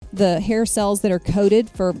the hair cells that are coded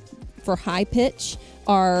for high pitch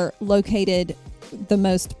are located the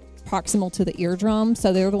most proximal to the eardrum,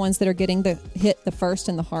 so they're the ones that are getting hit the first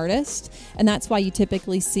and the hardest, and that's why you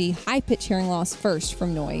typically see high pitch hearing loss first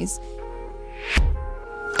from noise.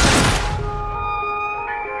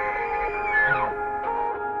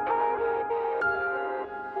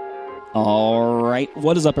 All right,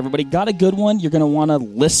 what is up, everybody? Got a good one you're going to want to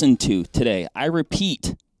listen to today. I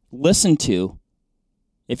repeat, listen to,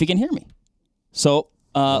 if you can hear me. So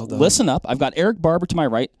listen up. I've got Eric Barber to my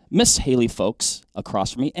right, Miss Haley Folks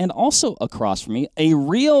across from me, and also across from me, a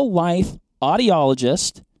real-life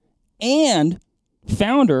audiologist and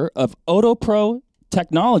founder of OtoPro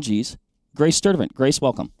Technologies, Grace Sturdivant. Grace,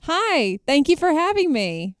 welcome. Hi, thank you for having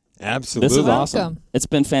me. Absolutely. This is awesome. Welcome. It's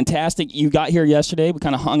been fantastic. You got here yesterday. We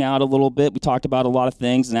kind of hung out a little bit. We talked about a lot of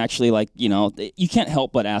things, and actually, you can't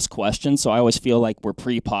help but ask questions, so I always feel like we're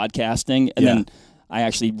pre-podcasting, and then I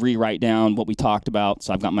actually rewrite down what we talked about,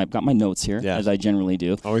 so I've got my notes here, as I generally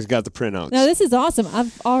do. Always got the printouts. No, this is awesome.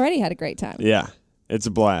 I've already had a great time. Yeah, it's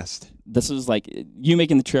a blast. This is like you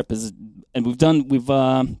making the trip and we've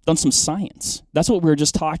done some science. That's what we were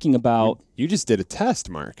just talking about. You just did a test,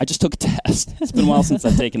 Mark. I just took a test. It's been a while since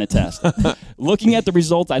I've taken a test. Looking at the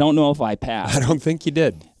results, I don't know if I passed. I don't think you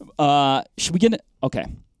did. Should we get it? Okay.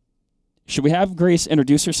 Should we have Grace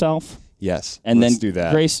introduce herself? Yes. And let's then do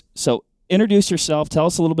that. Grace, so introduce yourself. Tell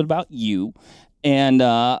us a little bit about you, and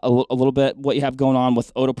a little bit what you have going on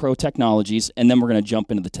with OtoPro Technologies, and then we're going to jump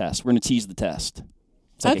into the test. We're going to tease the test.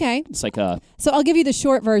 So I'll give you the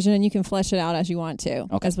short version, and you can flesh it out as you want to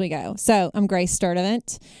as we go. So I'm Grace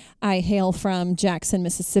Sturdivant. I hail from Jackson,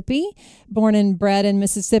 Mississippi. Born and bred in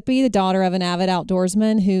Mississippi, the daughter of an avid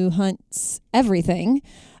outdoorsman who hunts everything.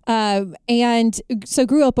 And so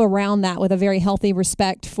grew up around that with a very healthy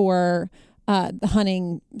respect for the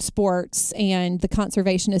hunting sports and the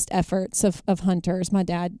conservationist efforts of hunters. My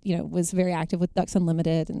dad, was very active with Ducks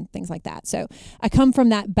Unlimited and things like that. So I come from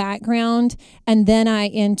that background, and then I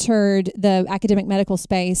entered the academic medical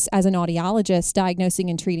space as an audiologist, diagnosing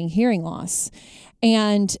and treating hearing loss.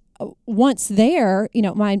 And once there,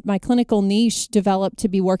 my clinical niche developed to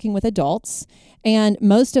be working with adults, and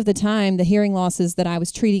most of the time, the hearing losses that I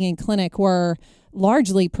was treating in clinic were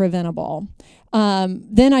largely preventable.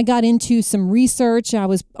 Then I got into some research. I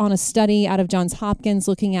was on a study out of Johns Hopkins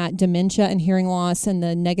looking at dementia and hearing loss and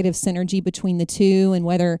the negative synergy between the two, and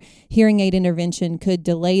whether hearing aid intervention could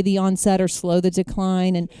delay the onset or slow the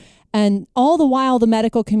decline. And all the while, the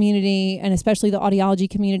medical community, and especially the audiology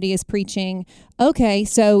community, is preaching, okay,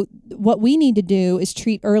 so what we need to do is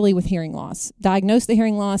treat early with hearing loss, diagnose the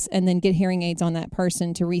hearing loss, and then get hearing aids on that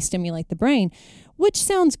person to re-stimulate the brain, which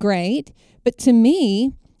sounds great. But to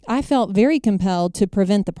me, I felt very compelled to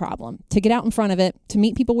prevent the problem, to get out in front of it, to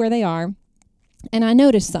meet people where they are. And I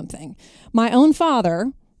noticed something. My own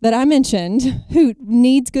father, that I mentioned, who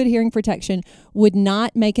needs good hearing protection, would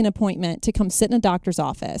not make an appointment to come sit in a doctor's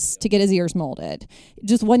office to get his ears molded.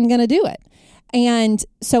 Just wasn't going to do it. And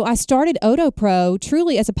so I started OtoPro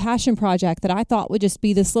truly as a passion project that I thought would just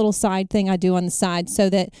be this little side thing I do on the side so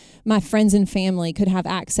that my friends and family could have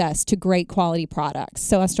access to great quality products.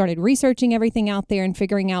 So I started researching everything out there and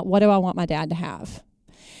figuring out, what do I want my dad to have?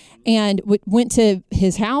 And went to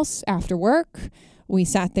his house after work. We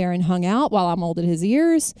sat there and hung out while I molded his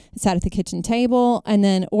ears, sat at the kitchen table, and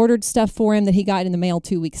then ordered stuff for him that he got in the mail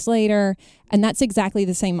 2 weeks later. And that's exactly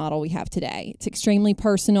the same model we have today. It's extremely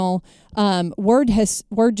personal. Word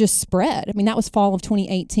just spread. I mean, that was fall of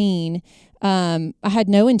 2018. I had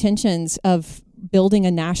no intentions of building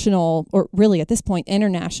a national, or really at this point,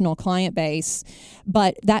 international client base,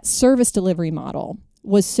 but that service delivery model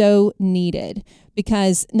was so needed,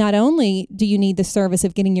 because not only do you need the service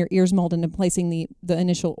of getting your ears molded and placing the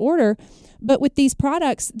initial order, but with these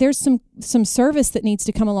products, there's some service that needs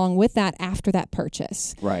to come along with that after that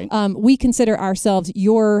purchase. Right. We consider ourselves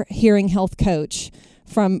your hearing health coach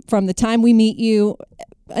from the time we meet you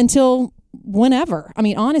until whenever. I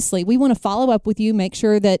mean, honestly, we want to follow up with you, make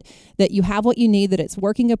sure that you have what you need, that it's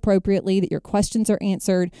working appropriately, that your questions are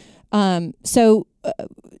answered. So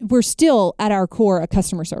we're still at our core a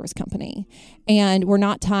customer service company, and we're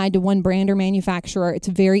not tied to one brand or manufacturer. It's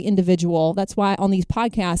very individual. That's why on these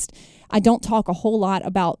podcasts, I don't talk a whole lot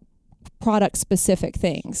about product specific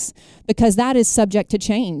things, because that is subject to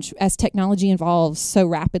change as technology evolves so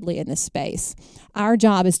rapidly in this space. Our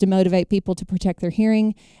job is to motivate people to protect their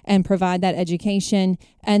hearing and provide that education,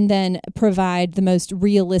 and then provide the most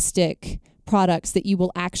realistic products that you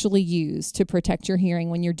will actually use to protect your hearing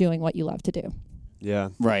when you're doing what you love to do. Yeah.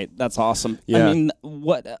 Right. That's awesome. Yeah. I mean,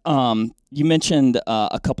 what you mentioned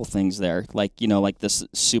a couple things there, like, like this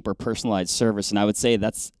super personalized service, and I would say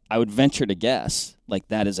I would venture to guess, like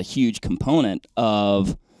that is a huge component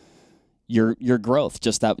of your growth.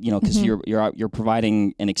 Just that, because you're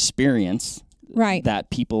providing an experience. Right. That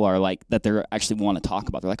people are like, that they're actually want to talk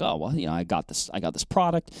about. They're like, oh, well, I got this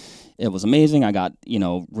product. It was amazing. I got,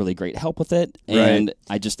 really great help with it. And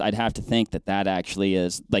I'd have to think that actually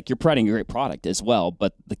is like, you're providing a great product as well,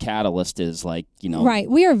 but the catalyst is like, Right.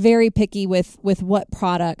 We are very picky with what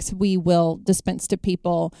products we will dispense to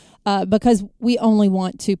people because we only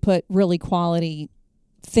want to put really quality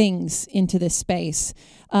things into this space.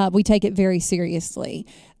 We take it very seriously.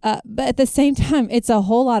 But at the same time, it's a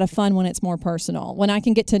whole lot of fun when it's more personal. When I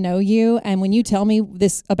can get to know you, and when you tell me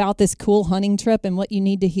about this cool hunting trip and what you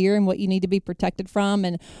need to hear and what you need to be protected from,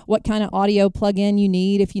 and what kind of audio plug-in you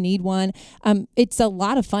need if you need one. It's a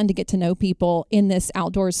lot of fun to get to know people in this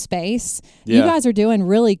outdoor space. Yeah. You guys are doing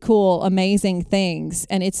really cool, amazing things,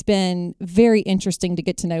 and it's been very interesting to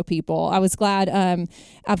get to know people. I was glad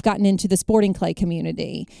I've gotten into the sporting clay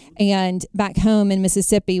community, and back home in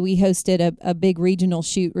Mississippi, we hosted a big regional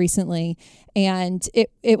shoot recently, and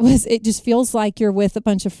it just feels like you're with a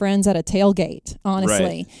bunch of friends at a tailgate,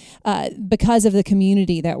 honestly, because of the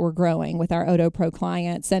community that we're growing with our Odo Pro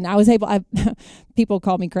clients. And I was able, people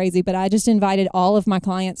call me crazy, but I just invited all of my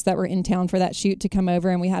clients that were in town for that shoot to come over,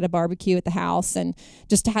 and we had a barbecue at the house and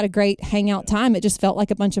just had a great hangout time. It just felt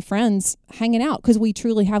like a bunch of friends hanging out because we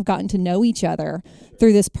truly have gotten to know each other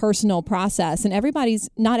through this personal process. And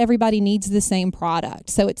not everybody needs the same product.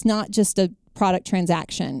 So it's not just a product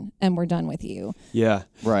transaction and we're done with you. Yeah.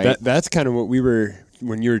 Right. That's kind of what we were,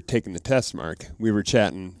 when you were taking the test, Mark, we were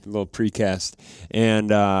chatting a little precast. And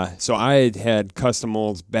so I had custom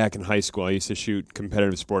molds back in high school. I used to shoot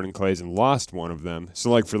competitive sporting clays and lost one of them.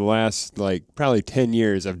 So like for the last probably 10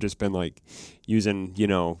 years, I've just been using,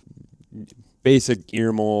 basic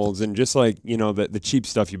ear molds and just the cheap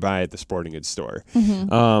stuff you buy at the sporting goods store.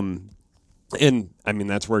 Mm-hmm. And I mean,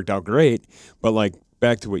 that's worked out great, but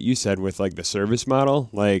back to what you said with the service model,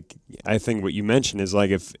 I think what you mentioned is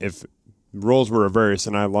if roles were reversed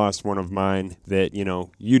and I lost one of mine that,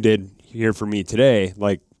 you did here for me today,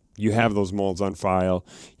 you have those molds on file.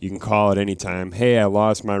 You can call at any time. Hey, I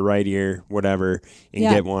lost my right ear, whatever, and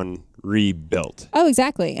get one rebuilt. Oh,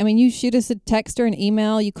 exactly. I mean, you shoot us a text or an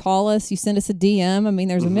email, you call us, you send us a DM. I mean,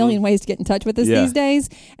 there's a million ways to get in touch with us these days.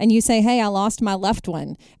 And you say, hey, I lost my left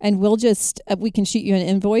one. And we'll we can shoot you an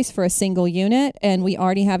invoice for a single unit. And we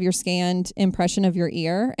already have your scanned impression of your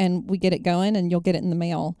ear. And we get it going and you'll get it in the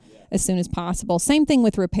mail as soon as possible. Same thing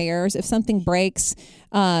with repairs. If something breaks,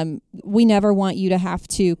 we never want you to have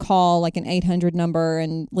to call an 800 number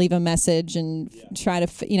and leave a message and try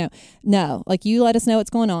to, no, you let us know what's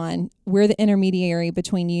going on. We're the intermediary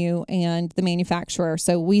between you and the manufacturer.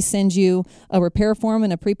 So we send you a repair form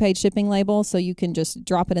and a prepaid shipping label so you can just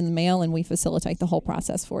drop it in the mail and we facilitate the whole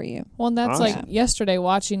process for you. Well, and that's awesome. Yesterday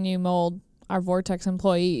watching you mold our Vortex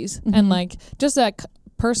employees and just that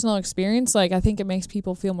personal experience, I think it makes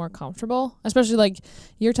people feel more comfortable, especially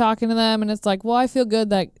you're talking to them and it's well, I feel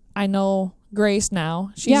good that I know Grace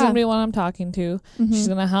now. She's gonna be the one I'm talking to. She's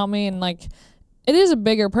gonna help me, and it is a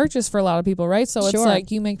bigger purchase for a lot of people, right? So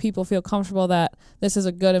it's you make people feel comfortable that this is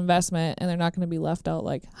a good investment and they're not going to be left out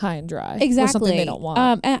high and dry. Exactly. With something they don't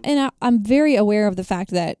want. And I'm very aware of the fact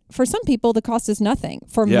that for some people, the cost is nothing.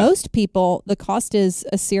 For most people, the cost is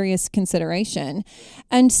a serious consideration.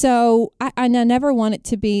 And so I never want it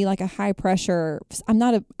to be a high pressure. I'm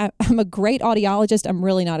a great audiologist. I'm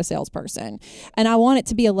really not a salesperson. And I want it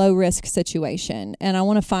to be a low risk situation. And I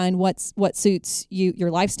want to find what suits you, your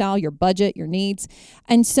lifestyle, your budget, your needs.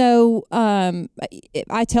 And so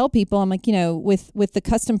I tell people, I'm with the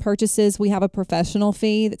custom purchases, we have a professional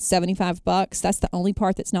fee that's $75. That's the only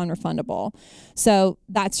part that's non-refundable. So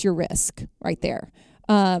that's your risk right there.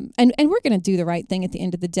 And we're going to do the right thing at the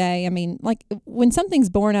end of the day. I mean, when something's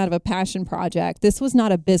born out of a passion project, this was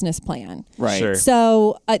not a business plan. Right. Sure.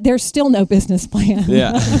 So there's still no business plan.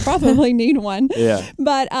 Yeah. I probably need one. Yeah.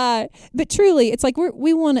 But truly, it's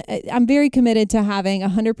we want to, I'm very committed to having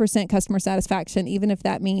 100% customer satisfaction, even if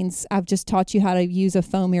that means I've just taught you how to use a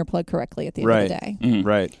foam earplug correctly at the end of the day. Mm-hmm.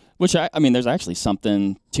 Right. Which I mean, there's actually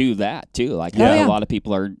something to that too. A lot of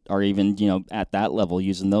people are even at that level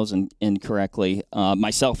using those incorrectly,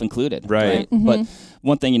 myself included. Right. Mm-hmm. But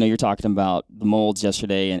one thing you're talking about the molds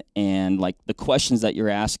yesterday and the questions that you're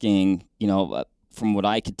asking. From what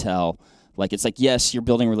I could tell, it's yes, you're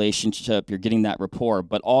building a relationship, you're getting that rapport,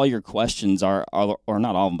 but all your questions are or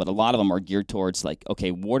not all of them, but a lot of them are geared towards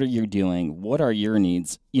okay, what are you doing? What are your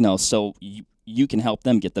needs? So you can help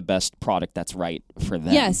them get the best product that's right for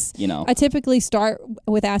them. Yes. You know, I typically start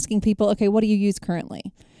with asking people, okay, what do you use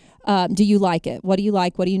currently? Do you like it? What do you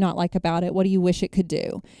like? What do you not like about it? What do you wish it could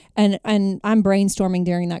do? And I'm brainstorming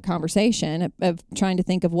during that conversation of trying to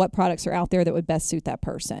think of what products are out there that would best suit that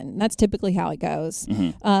person. And that's typically how it goes.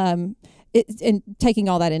 And taking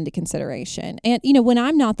all that into consideration. And, you know, when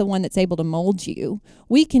I'm not the one that's able to mold you,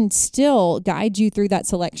 we can still guide you through that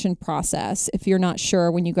selection process if you're not sure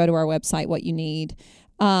when you go to our website what you need.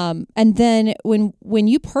 And then when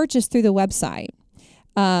you purchase through the website,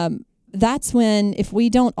 that's when, if we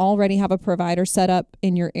don't already have a provider set up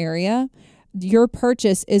in your area, your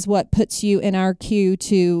purchase is what puts you in our queue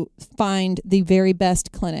to find the very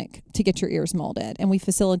best clinic to get your ears molded. And we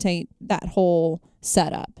facilitate that whole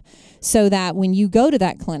setup so that when you go to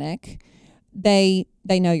that clinic, they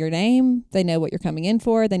know your name, they know what you're coming in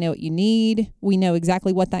for, they know what you need. We know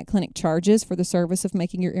exactly what that clinic charges for the service of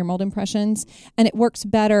making your ear mold impressions. And it works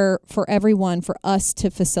better for everyone for us to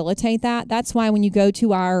facilitate that. That's why when you go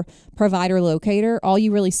to our provider locator, all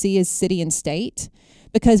you really see is city and state.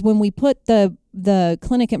 Because when we put the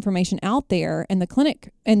clinic information out there and the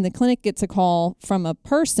clinic gets a call from a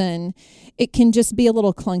person, it can just be a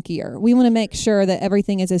little clunkier. We want to make sure that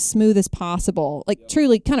everything is as smooth as possible, like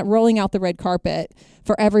truly kind of rolling out the red carpet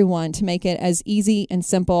for everyone to make it as easy and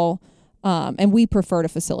simple. And we prefer to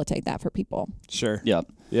facilitate that for people. Sure.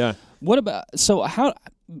 Yep. Yeah. What about, so how,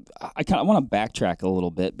 I kind of want to backtrack a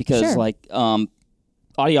little bit because Sure. like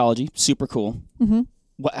audiology, super cool. Mm-hmm.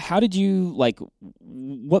 How did you, like,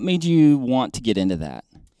 what made you want to get into that?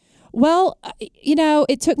 Well, you know,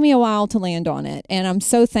 it took me a while to land on it, and I'm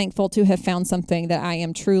so thankful to have found something that I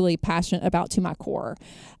am truly passionate about to my core.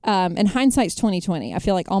 And hindsight's 20/20. I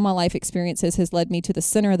feel like all my life experiences has led me to the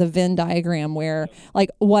center of the Venn diagram where, like,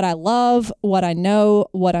 what I love, what I know,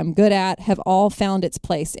 what I'm good at have all found its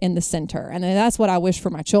place in the center. And that's what I wish for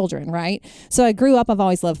my children, right? So I grew up, I've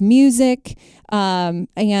always loved music and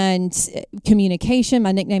communication.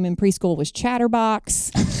 My nickname in preschool was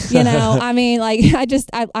Chatterbox. You know, I mean, like,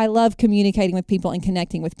 I love communicating with people and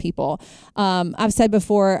connecting with people. I've said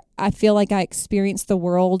before, I feel like I experience the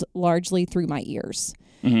world largely through my ears.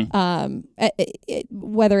 Mm-hmm.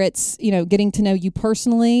 Whether it's, you know, getting to know you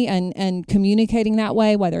personally and communicating that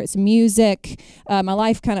way, whether it's music, my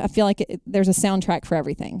life kind of, I feel like there's a soundtrack for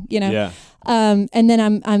everything, you know? Yeah. And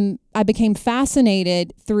then I became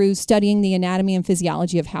fascinated through studying the anatomy and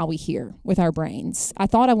physiology of how we hear with our brains. I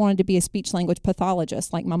thought I wanted to be a speech language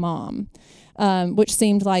pathologist like my mom, which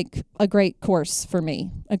seemed like a great course for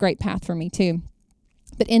me, a great path for me too.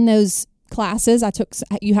 But in those classes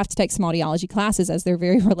you have to take some audiology classes as they're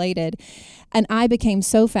very related, and I became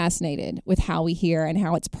so fascinated with how we hear and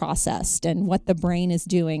how it's processed and what the brain is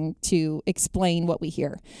doing to explain what we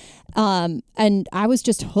hear, and I was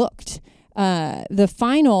just hooked. The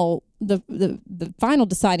final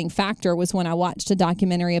deciding factor was when I watched a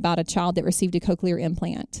documentary about a child that received a cochlear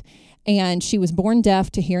implant. And she was born deaf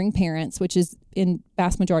to hearing parents, which is in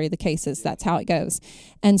vast majority of the cases, that's how it goes.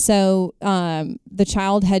 And so the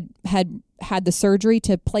child had the surgery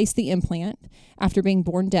to place the implant after being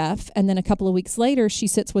born deaf. And then a couple of weeks later, she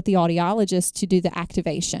sits with the audiologist to do the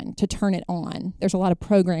activation, to turn it on. There's a lot of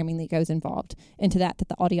programming that goes involved into that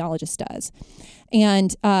the audiologist does.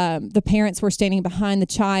 And the parents were standing behind the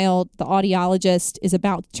child. The audiologist is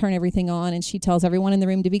about to turn everything on, and she tells everyone in the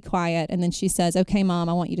room to be quiet. And then she says, "Okay, Mom,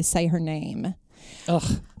 I want you to say her name."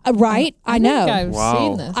 Ugh. Right? I know. think I've Wow.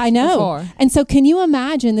 seen this I know. before. And so can you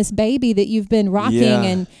imagine this baby that you've been rocking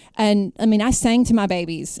Yeah. and I mean, I sang to my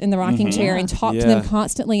babies in the rocking chair and talked to them Yeah.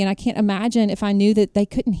 constantly, and I can't imagine if I knew that they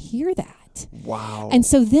couldn't hear that. Wow. And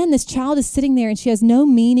so then this child is sitting there and she has no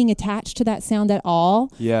meaning attached to that sound at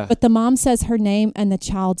all. Yeah. But the mom says her name and the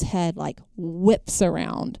child's head like whips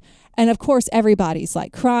around. And of course everybody's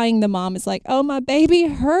like crying. The mom is like, "Oh, my baby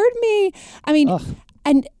heard me." I mean, Ugh.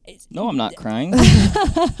 and No, I'm not crying.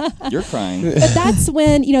 You're crying. but that's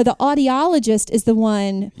when, you know, the audiologist is the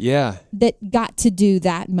one Yeah. that got to do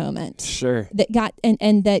that moment. Sure. That got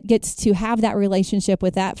and that gets to have that relationship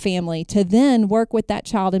with that family to then work with that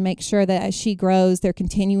child and make sure that as she grows, they're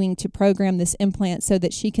continuing to program this implant so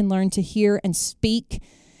that she can learn to hear and speak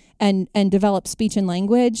and develop speech and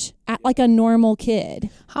language like a normal kid.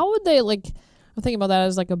 How would they, like, I'm thinking about that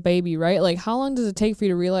as like a baby, right? Like, how long does it take for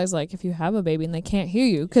you to realize, like, if you have a baby and they can't hear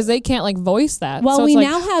you because they can't like voice that? Well, so we it's like,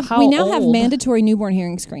 now have how old? mandatory newborn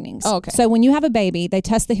hearing screenings. Oh, okay. So when you have a baby, they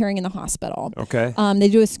test the hearing in the hospital. Okay. They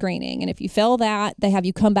do a screening, and if you fail that, they have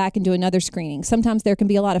you come back and do another screening. Sometimes there can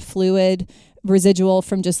be a lot of fluid residual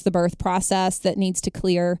from just the birth process that needs to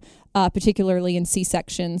clear, particularly in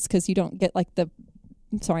C-sections, because you don't get like the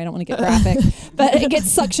sorry, I don't want to get graphic, but it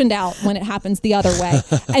gets suctioned out when it happens the other way.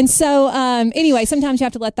 And so anyway, sometimes you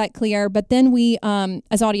have to let that clear. But then we,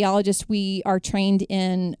 as audiologists, we are trained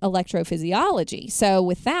in electrophysiology. So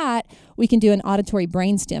with that, we can do an auditory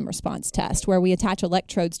brainstem response test where we attach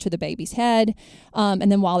electrodes to the baby's head.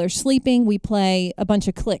 And then while they're sleeping, we play a bunch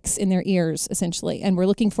of clicks in their ears, essentially. And we're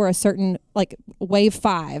looking for a certain, like, wave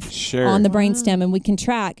 5 on the brainstem. And we can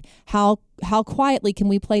track how quietly can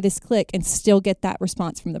we play this click and still get that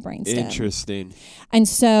response from the brainstem. Interesting. And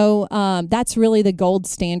so that's really the gold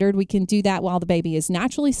standard. We can do that while the baby is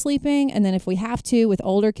naturally sleeping. And then if we have to, with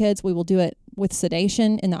older kids, we will do it with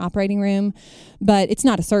sedation in the operating room. But it's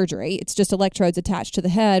not a surgery. It's just electrodes attached to the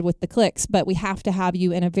head with the clicks. But we have to have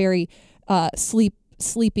you in a very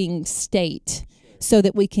sleeping state so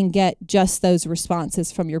that we can get just those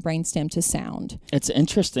responses from your brainstem to sound. It's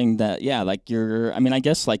interesting that, like you're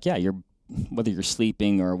whether you're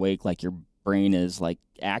sleeping or awake, like your brain is like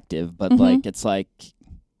active, but like it's like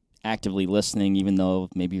actively listening, even though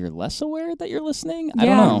maybe you're less aware that you're listening. I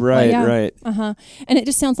don't know. Right, right. And it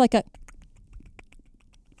just sounds like a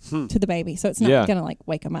to the baby, so it's not gonna like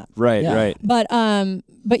wake them up. Right.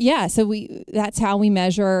 But yeah, so that's how we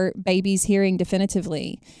measure babies' hearing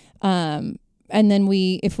definitively. And then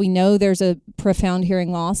if we know there's a profound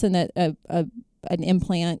hearing loss and that an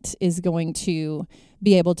implant is going to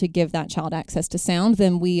be able to give that child access to sound,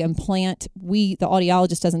 then we implant. The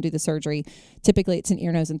audiologist doesn't do the surgery. Typically, it's an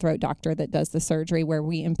ear, nose, and throat doctor that does the surgery, where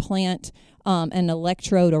we implant an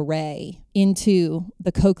electrode array into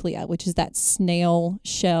the cochlea, which is that snail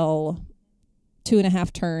shell,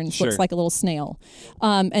 2.5 turns, looks like a little snail.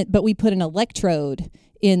 But we put an electrode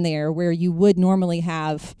in there where you would normally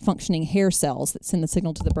have functioning hair cells that send the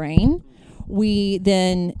signal to the brain. We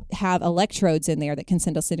then have electrodes in there that can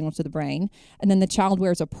send a signal to the brain. And then the child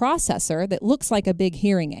wears a processor that looks like a big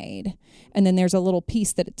hearing aid. And then there's a little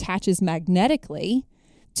piece that attaches magnetically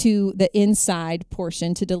to the inside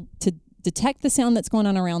portion to detect the sound that's going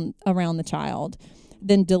on around the child,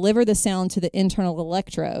 then deliver the sound to the internal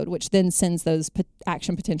electrode, which then sends those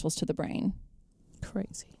action potentials to the brain.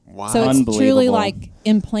 Crazy. Wow. So it's truly like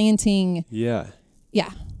implanting. Yeah.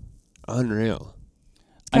 Unreal.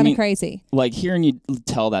 Kind of crazy. Like hearing you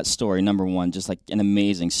tell that story, number one, just like an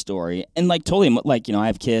amazing I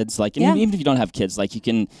have kids, like, and even if you don't have kids, like you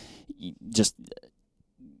can just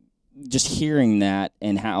hearing that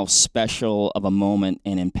and how special of a moment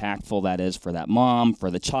and impactful that is for that mom, for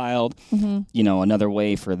the child, another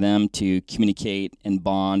way for them to communicate and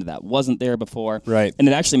bond that wasn't there before. Right. And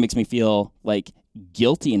it actually makes me feel like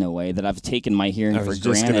guilty in a way that I've taken my hearing for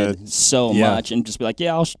granted so much, and just be like,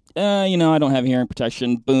 I don't have hearing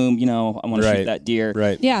protection. Boom, I want to shoot that deer.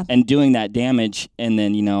 Right. Yeah. And doing that damage, and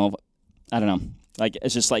then I don't know. Like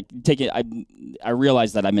it's just like I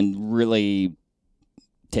realize that I've been really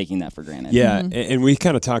taking that for granted. Yeah, and we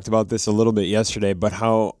kind of talked about this a little bit yesterday, but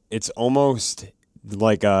how it's almost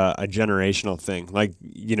like a generational thing. Like,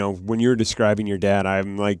 when you were describing your dad,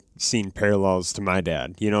 I'm like seeing parallels to my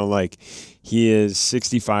dad. Like he is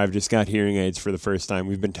 65, just got hearing aids for the first time.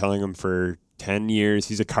 We've been telling him for 10 years.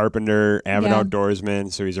 He's a carpenter, avid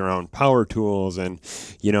outdoorsman, so he's around power tools and,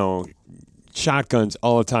 shotguns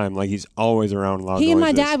all the time. Like he's always around loud noises. He and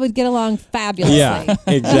my dad would get along fabulously. Yeah,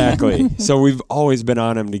 exactly. So we've always been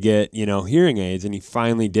on him to get, hearing aids, and he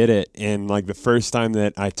finally did it. And like the first time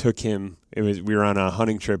that I took him, we were on a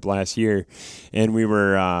hunting trip last year, and we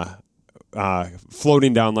were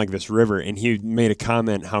floating down like this river, and he made a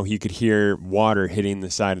comment how he could hear water hitting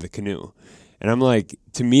the side of the canoe. And I'm like,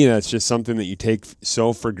 to me, that's just something that you take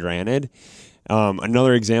so for granted.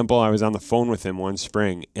 Another example, I was on the phone with him one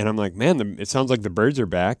spring, and I'm like, man, it sounds like the birds are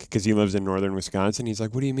back, because he lives in northern Wisconsin. He's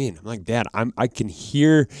like, what do you mean? I'm like, Dad, I can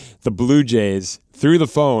hear the blue jays through the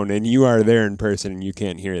phone, and you are there in person, and you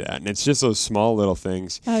can't hear that. And it's just those small little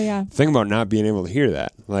things. Oh, yeah. Think about not being able to hear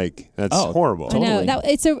that. Like, that's horrible. Totally. I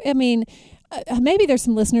know. Maybe there's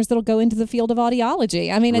some listeners that'll go into the field of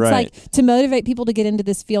audiology. I mean, it's like to motivate people to get into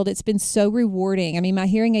this field. It's been so rewarding. I mean, my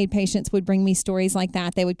hearing aid patients would bring me stories like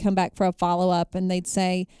that. They would come back for a follow-up and they'd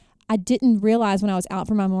say, I didn't realize when I was out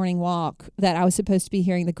for my morning walk that I was supposed to be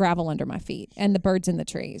hearing the gravel under my feet and the birds in the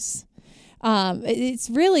trees. It's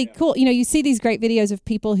really cool. You see these great videos of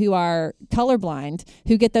people who are colorblind,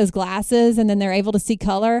 who get those glasses and then they're able to see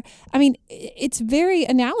color. I mean, it's very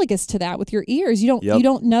analogous to that with your ears. You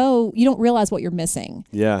don't realize what you're missing.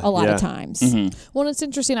 A lot of times. Mm-hmm. Well, it's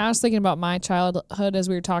interesting. I was thinking about my childhood as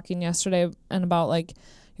we were talking yesterday, and about like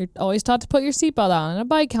you're always taught to put your seatbelt on and a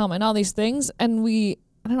bike helmet and all these things. And I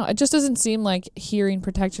don't know, it just doesn't seem like hearing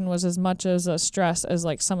protection was as much as a stress as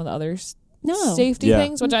like some of the other safety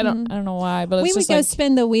things, which I don't know why, but it's we would just go like,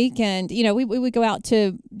 spend the weekend. We would go out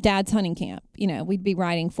to Dad's hunting camp. We'd be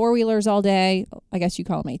riding 4-wheelers all day. I guess you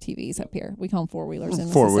call them ATVs up here. We call them 4-wheelers in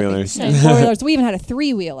Mississippi. 4-wheelers. 4-wheelers. We even had a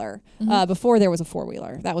 3-wheeler before there was a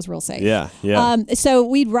 4-wheeler. That was real safe. Yeah. So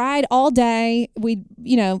we'd ride all day. We'd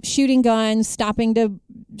shooting guns, stopping to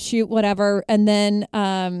shoot whatever, and then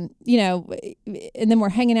and then we're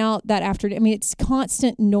hanging out that afternoon. I mean, it's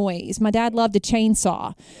constant noise. My dad loved a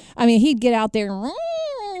chainsaw. I mean, he'd get out there,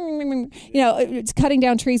 it's cutting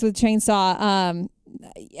down trees with a chainsaw,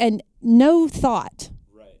 and no thought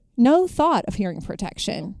of hearing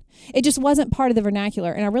protection. It just wasn't part of the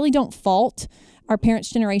vernacular, and I really don't fault our parents'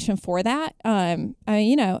 generation for that.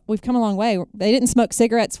 We've come a long way. They didn't smoke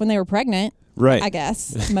cigarettes when they were pregnant. Right. I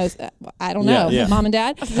guess most. I don't know. Yeah. Mom and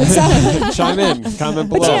Dad. Chime in. Comment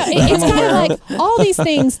below. But it's kind of like all these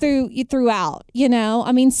things throughout.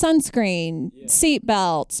 I mean, sunscreen, seat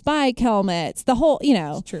belts, bike helmets, the whole.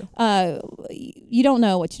 It's true. You don't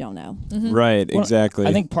know what you don't know. Mm-hmm. Right. Exactly.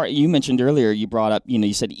 I think you mentioned earlier. You brought up.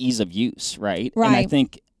 You said ease of use, right? Right. And I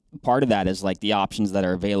think part of that is like the options that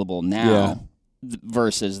are available now. Yeah.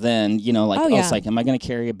 Versus then, it's like, am I going to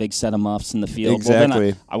carry a big set of muffs in the field? Exactly. Well,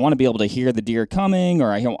 then I want to be able to hear the deer coming,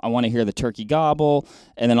 or I want to hear the turkey gobble,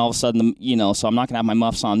 and then all of a sudden, so I'm not going to have my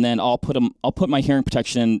muffs on. Then I'll put my hearing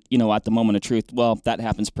protection, at the moment of truth. Well, that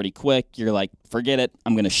happens pretty quick. You're like, forget it.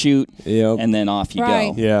 I'm going to shoot, and then off you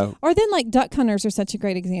go. Yeah. Or then like duck hunters are such a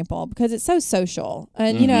great example because it's so social,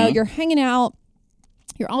 and you're hanging out.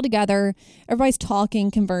 You're all together. Everybody's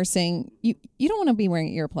talking, conversing. You don't want to be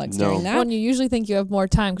wearing earplugs during that. When you usually think you have more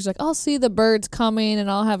time because I'll see the birds coming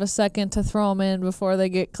and I'll have a second to throw them in before they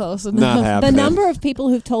get close enough. Not happening. The number of people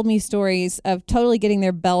who've told me stories of totally getting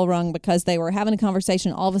their bell rung because they were having a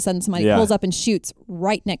conversation. All of a sudden, somebody pulls up and shoots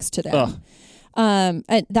right next to them.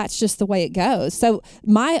 And that's just the way it goes. So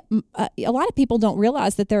a lot of people don't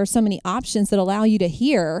realize that there are so many options that allow you to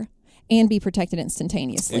hear and be protected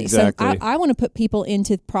instantaneously. Exactly. So I want to put people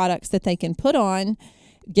into products that they can put on,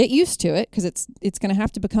 get used to it, because it's going to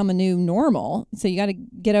have to become a new normal. So you got to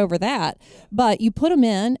get over that. But you put them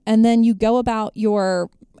in, and then you go about your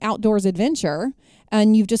outdoors adventure,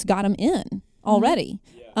 and you've just got them in already.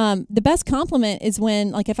 The best compliment is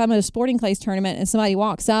when, like, if I'm at a sporting clays tournament and somebody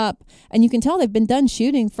walks up and you can tell they've been done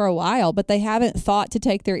shooting for a while, but they haven't thought to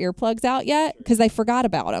take their earplugs out yet because they forgot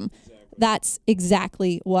about them. That's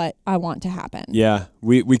exactly what I want to happen. Yeah,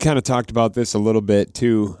 we kind of talked about this a little bit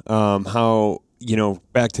too, how,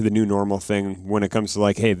 back to the new normal thing when it comes to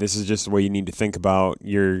like, hey, this is just the way you need to think about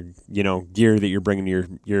your, gear that you're bringing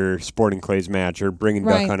to your sporting clays match or bringing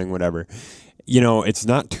duck hunting, whatever. It's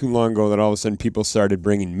not too long ago that all of a sudden people started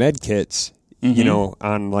bringing med kits,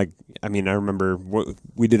 on like, I remember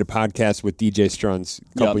we did a podcast with DJ Struns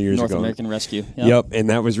a couple years North ago. American Rescue. Yep. And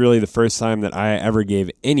that was really the first time that I ever gave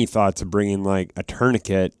any thought to bringing like a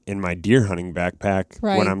tourniquet in my deer hunting backpack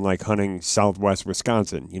when I'm like hunting Southwest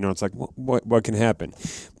Wisconsin. It's like, what can happen?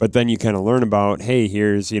 But then you kind of learn about, hey,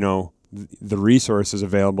 here's, the resources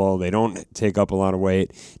available. They don't take up a lot of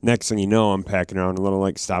weight. Next thing you know, I'm packing around a little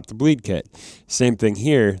like stop the bleed kit. Same thing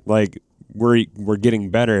here. Like, we're getting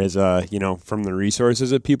better as from the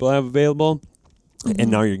resources that people have available, and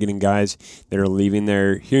now you're getting guys that are leaving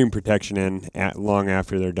their hearing protection in long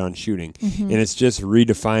after they're done shooting, and it's just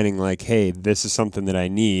redefining like, hey, this is something that I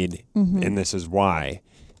need, and this is why.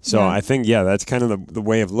 So I think that's kind of the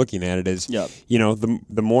way of looking at it is, the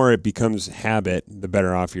more it becomes habit, the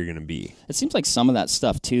better off you're going to be. It seems like some of that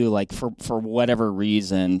stuff too, like for whatever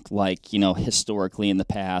reason, like historically in the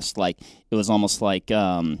past, like it was almost like.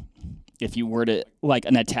 If you were to, like,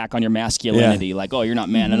 an attack on your masculinity, like, oh, you're not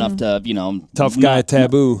man enough to, Tough guy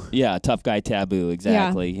taboo. Yeah, tough guy taboo,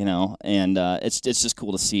 exactly, and it's just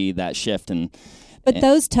cool to see that shift. But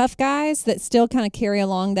those tough guys that still kind of carry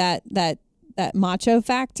along that macho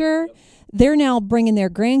factor, they're now bringing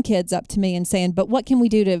their grandkids up to me and saying, but what can we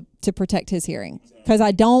do to protect his hearing? Because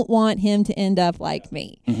I don't want him to end up like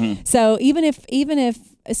me. So even if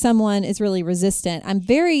someone is really resistant, I'm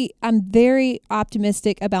very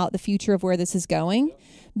optimistic about the future of where this is going,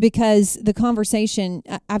 because the conversation,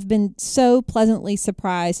 I've been so pleasantly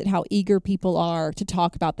surprised at how eager people are to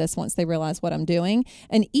talk about this once they realize what I'm doing.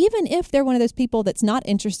 And even if they're one of those people that's not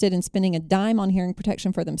interested in spending a dime on hearing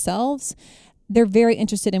protection for themselves, they're very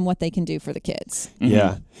interested in what they can do for the kids.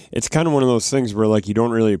 Yeah. It's kind of one of those things where like you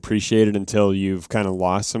don't really appreciate it until you've kind of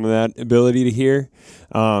lost some of that ability to hear.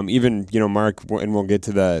 Even, Mark, and we'll get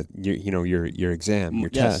to your exam, your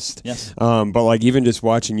test. Yes. But like even just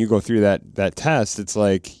watching you go through that test, it's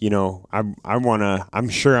like, I'm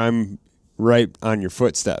sure I'm right on your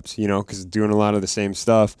footsteps, because doing a lot of the same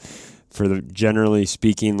stuff. generally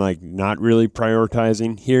speaking, like not really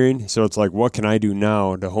prioritizing hearing. So it's like, what can I do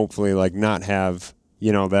now to hopefully like not have,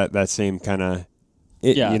 that same kind of,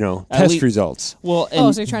 test results. Well,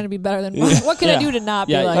 so you're trying to be better than Mark. What can I do to not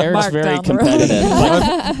be like Eric's Mark very down competitive.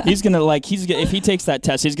 the road? He's gonna if he takes that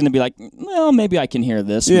test, he's gonna be like, well, maybe I can hear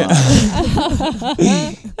this. Yeah.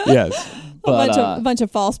 Yes. But, a bunch of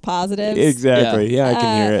false positives. Exactly. Yeah, I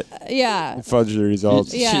can hear it. Yeah. Fudge the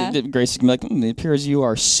results. Yeah. Grace can be like, it appears you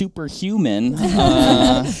are superhuman.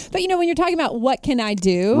 But when you're talking about what can I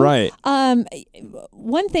do? Right.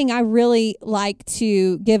 One thing I really like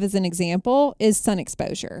to give as an example is sun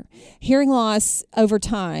exposure. Hearing loss over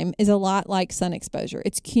time is a lot like sun exposure.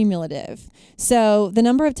 It's cumulative. So the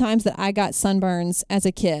number of times that I got sunburns as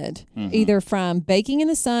a kid, either from baking in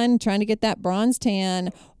the sun, trying to get that bronze tan,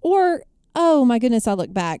 or oh my goodness, I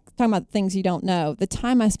look back, talking about things you don't know. The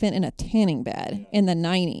time I spent in a tanning bed in the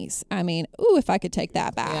 90s. I mean, if I could take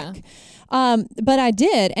that back. Yeah. But I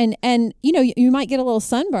did. And you might get a little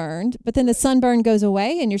sunburned, but then the sunburn goes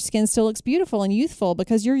away and your skin still looks beautiful and youthful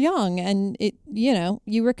because you're young and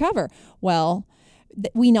you recover. Well,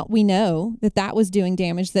 we know that was doing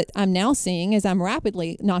damage that I'm now seeing as I'm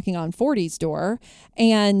rapidly knocking on 40's door.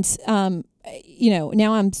 And,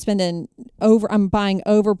 now I'm buying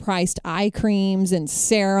overpriced eye creams and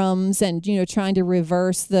serums and, trying to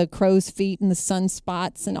reverse the crow's feet and the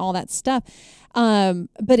sunspots and all that stuff.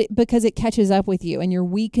 Because it catches up with you and you're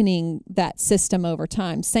weakening that system over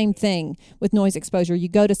time. Same thing with noise exposure. You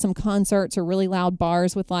go to some concerts or really loud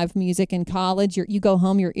bars with live music in college. You go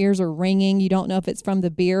home, your ears are ringing. You don't know if it's from the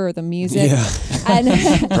beer or the music. Yeah.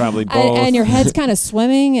 And, probably both. And your head's kind of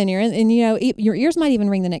swimming and your ears might even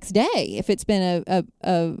ring the next day if it's been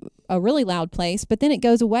a really loud place, but then it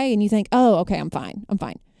goes away and you think, oh, okay, I'm fine.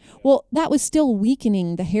 Well, that was still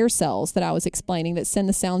weakening the hair cells that I was explaining that send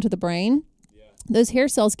the sound to the brain. Those hair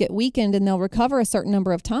cells get weakened and they'll recover a certain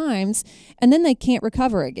number of times and then they can't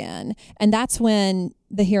recover again. And that's when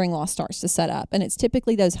the hearing loss starts to set up. And it's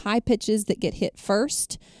typically those high pitches that get hit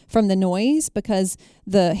first from the noise because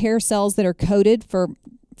the hair cells that are coded for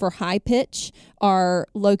high pitch are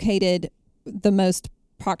located the most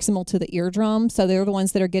proximal to the eardrum. So they're the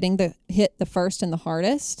ones that are getting hit the first and the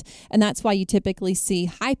hardest. And that's why you typically see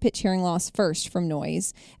high pitch hearing loss first from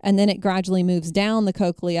noise. And then it gradually moves down the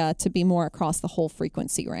cochlea to be more across the whole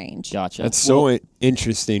frequency range. Gotcha. That's so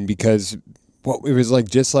interesting because it was like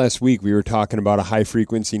just last week we were talking about a high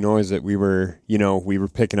frequency noise that we were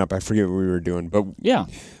picking up. I forget what we were doing, but yeah,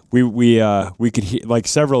 we could hear, like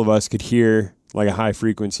several of us could hear like a high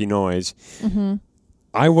frequency noise. Mm-hmm.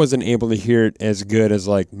 I wasn't able to hear it as good as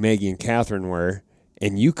like Maggie and Catherine were,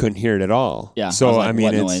 and you couldn't hear it at all. Yeah. So I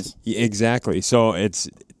mean, it's exactly. So it's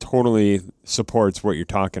totally supports what you're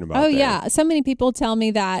talking about. Oh yeah. So many people tell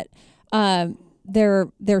me that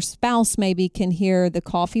their spouse maybe can hear the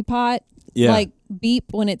coffee pot like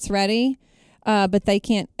beep when it's ready, but they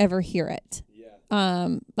can't ever hear it.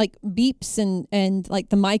 Like beeps and like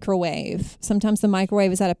the microwave. Sometimes the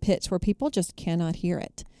microwave is at a pitch where people just cannot hear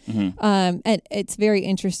it. Mm-hmm. And it's very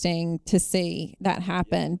interesting to see that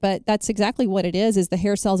happen, but that's exactly what it is the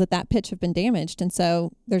hair cells at that pitch have been damaged. And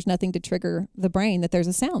so there's nothing to trigger the brain that there's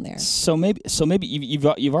a sound there. So maybe you've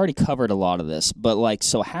already covered a lot of this, but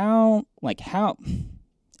how,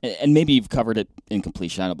 and maybe you've covered it in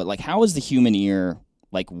completion, I don't know, but like how is the human ear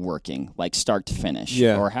like working, like start to finish?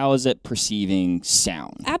 Yeah. Or how is it perceiving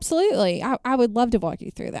sound? Absolutely. I would love to walk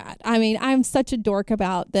you through that. I mean, I'm such a dork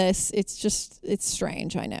about this. It's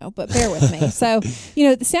strange, I know, but bear with me. So,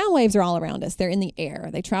 the sound waves are all around us. They're in the air.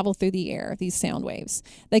 They travel through the air, these sound waves.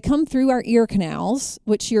 They come through our ear canals,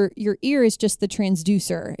 which your ear is just the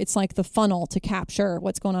transducer. It's like the funnel to capture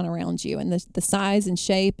what's going on around you. And the size and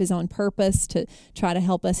shape is on purpose to try to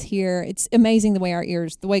help us hear. It's amazing the way our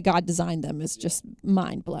ears, the way God designed them is just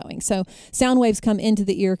mind-blowing. So sound waves come into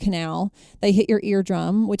the ear canal. They hit your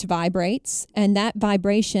eardrum, which vibrates, and that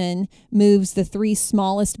vibration moves the three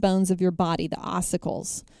smallest bones of your body, the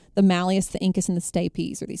ossicles. The malleus, the incus, and the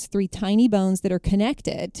stapes are these three tiny bones that are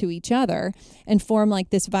connected to each other and form like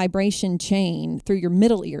this vibration chain through your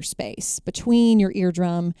middle ear space between your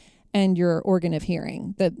eardrum and your organ of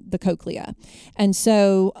hearing, the cochlea. And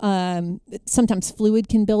so sometimes fluid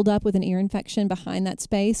can build up with an ear infection behind that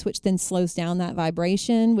space, which then slows down that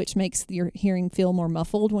vibration, which makes your hearing feel more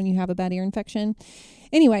muffled when you have a bad ear infection.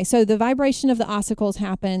 Anyway, so the vibration of the ossicles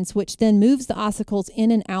happens, which then moves the ossicles in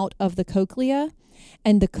and out of the cochlea.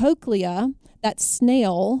 And the cochlea, that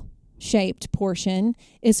snail-shaped portion,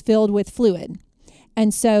 is filled with fluid.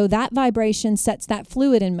 And so that vibration sets that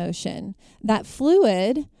fluid in motion. That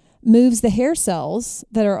fluid moves the hair cells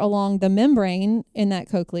that are along the membrane in that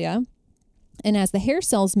cochlea, And as the hair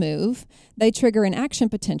cells move, they trigger an action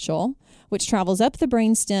potential, which travels up the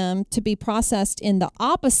brainstem to be processed in the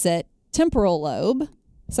opposite temporal lobe.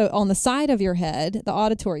 So on the side of your head, the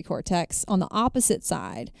auditory cortex on the opposite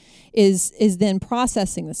side is then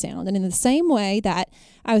processing the sound. And in the same way that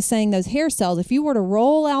I was saying those hair cells, if you were to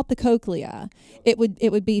roll out the cochlea, it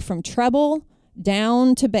would be from treble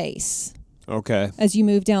down to bass. Okay. As you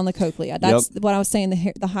move down the cochlea, that's what I was saying.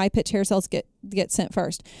 The high pitch hair cells get sent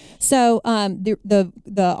first. So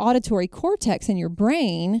the auditory cortex in your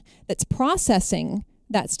brain that's processing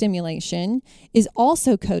that stimulation is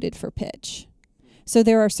also coded for pitch. So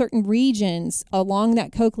there are certain regions along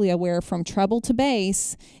that cochlea where from treble to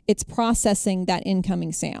bass, it's processing that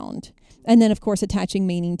incoming sound. And then, of course, attaching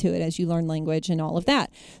meaning to it as you learn language and all of that.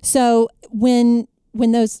 So when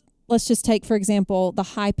those, let's just take, for example, the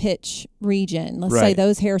high pitch region. Let's say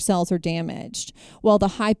those hair cells are damaged. Well, the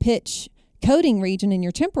high pitch coding region in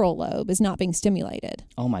your temporal lobe is not being stimulated.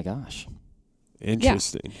 Oh, my gosh.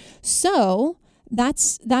 Interesting. Yeah. So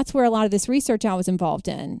that's where a lot of this research I was involved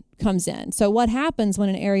in comes in. So what happens when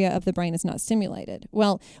an area of the brain is not stimulated?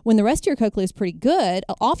 Well, when the rest of your cochlea is pretty good,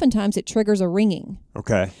 oftentimes it triggers a ringing.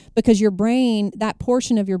 Okay. Because your brain, that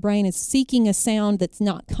portion of your brain is seeking a sound that's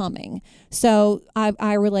not coming. So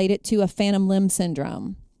I relate it to a phantom limb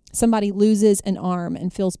syndrome. Somebody loses an arm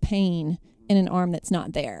and feels pain in an arm that's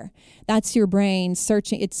not there. That's your brain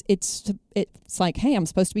searching. It's like, hey, I'm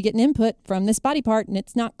supposed to be getting input from this body part and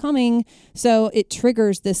it's not coming. So it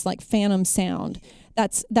triggers this like phantom sound.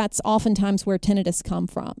 That's oftentimes where tinnitus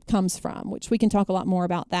comes from, which we can talk a lot more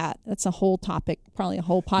about that. That's a whole topic, probably a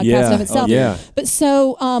whole podcast of itself. But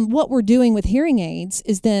so what we're doing with hearing aids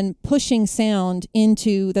is then pushing sound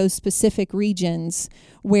into those specific regions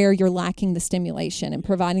where you're lacking the stimulation and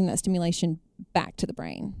providing that stimulation back to the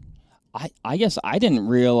brain. I guess I didn't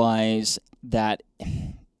realize that.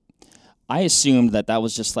 I assumed that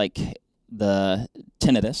was just like the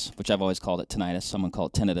tinnitus, which I've always called it tinnitus. Someone call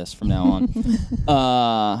it tinnitus from now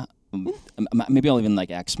on. Maybe I'll even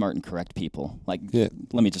like act smart and correct people. Like,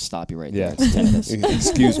 let me just stop you right there. It's tinnitus.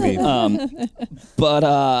 Excuse me. But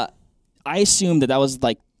I assumed that was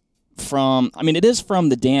like from. I mean, it is from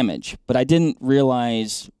the damage, but I didn't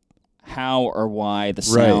realize how or why the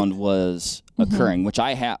sound was occurring, which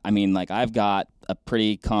I have. I mean, like I've got a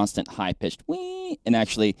pretty constant high pitched wee, and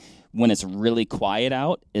actually when it's really quiet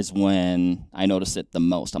out is when I notice it the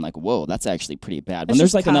most. I'm like, whoa, that's actually pretty bad. When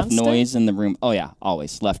there's like constant? Enough noise in the room. Oh yeah,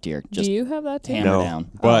 always left ear. Just do you have that too? Hammer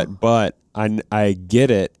down. But I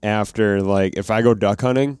get it after, like, if I go duck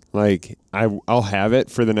hunting, like I'll have it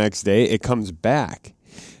for the next day. It comes back,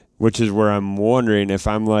 which is where I'm wondering if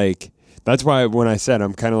I'm like. That's why when I said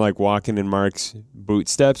I'm kind of like walking in Mark's boot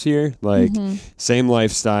steps here, like same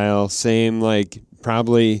lifestyle, same like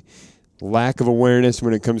probably lack of awareness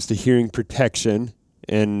when it comes to hearing protection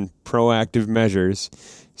and proactive measures.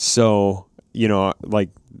 So, you know, like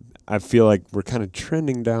I feel like we're kind of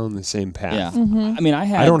trending down the same path. Yeah. I mean,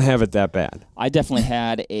 I don't have it that bad. I definitely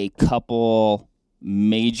had a couple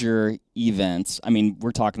major events. I mean,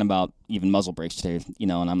 we're talking about even muzzle brakes today, you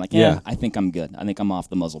know, and I'm like, I think I'm good. I think I'm off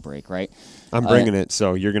the muzzle brake, right? I'm bringing it,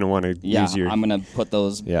 so you're going to want to use your... I'm going to put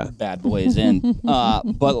those bad boys in.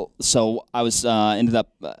 But so I was ended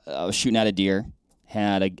up I was shooting at a deer,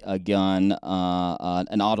 had a gun,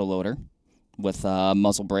 an autoloader with a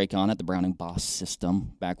muzzle brake on it, the Browning Boss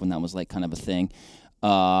system, back when that was like kind of a thing.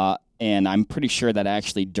 And I'm pretty sure that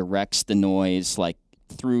actually directs the noise like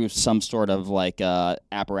through some sort of like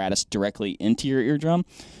apparatus directly into your eardrum.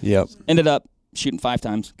 Yep. Ended up shooting 5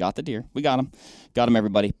 times. Got the deer. We got him,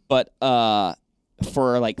 everybody. But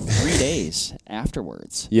for like 3 days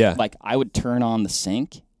afterwards, like I would turn on the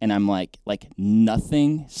sync and I'm like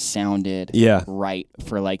nothing sounded right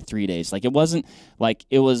for like 3 days. Like it wasn't like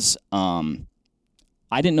it was.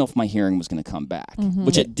 I didn't know if my hearing was going to come back,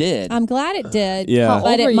 which it did. I'm glad it did.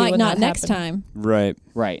 But it might not next time. Right.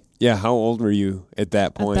 Yeah. How old were you at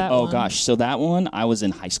that point? Gosh. So that one, I was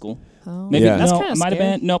in high school. Oh. Maybe That's it might have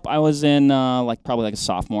been. Nope, I was in probably like a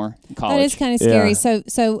sophomore in college. That is kind of scary.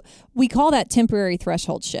 So we call that temporary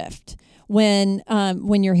threshold shift. When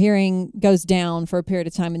your hearing goes down for a period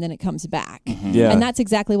of time and then it comes back. And that's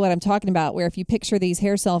exactly what I'm talking about, where if you picture these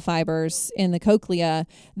hair cell fibers in the cochlea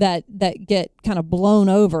that get kind of blown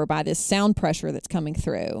over by this sound pressure that's coming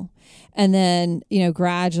through. And then, you know,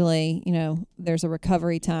 gradually, you know, there's a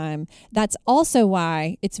recovery time. That's also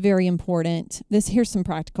why it's very important. Here's some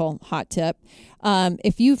practical hot tip.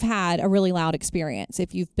 If you've had a really loud experience,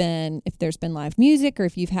 if there's been live music, or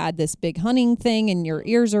if you've had this big hunting thing and your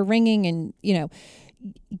ears are ringing, and, you know,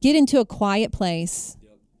 get into a quiet place,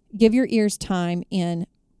 give your ears time in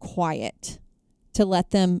quiet. to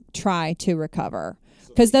let them try to recover.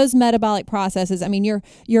 Because those metabolic processes, I mean, you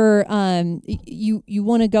want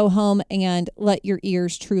to go home and let your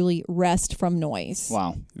ears truly rest from noise.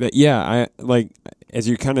 Wow. But yeah, I like as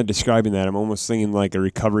you're kind of describing that, I'm almost thinking like a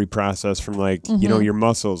recovery process from like your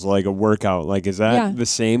muscles, like a workout. Like, is that the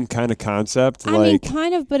same kind of concept? I mean,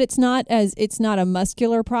 kind of, but it's not a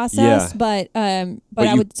muscular process. But I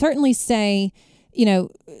would certainly say,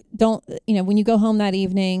 don't when you go home that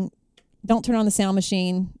evening, don't turn on the sound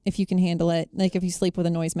machine if you can handle it. Like if you sleep with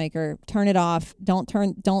a noisemaker, turn it off. Don't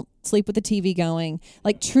sleep with the TV going.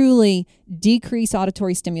 Like truly decrease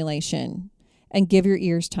auditory stimulation and give your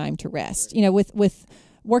ears time to rest. With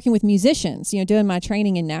working with musicians, doing my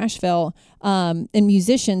training in Nashville, and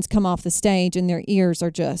musicians come off the stage and their ears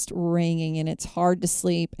are just ringing and it's hard to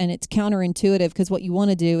sleep, and it's counterintuitive because what you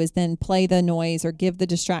want to do is then play the noise or give the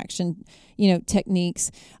distraction,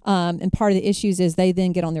 techniques. And part of the issues is they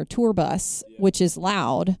then get on their tour bus, which is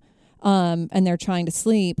loud, and they're trying to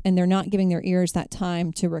sleep and they're not giving their ears that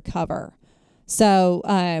time to recover. So,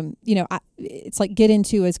 it's like get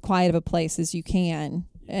into as quiet of a place as you can.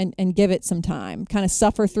 And give it some time, kind of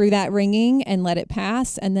suffer through that ringing and let it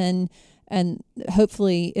pass. And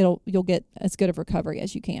hopefully you'll get as good of recovery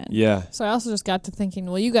as you can. Yeah. So I also just got to thinking,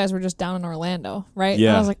 well, you guys were just down in Orlando, right?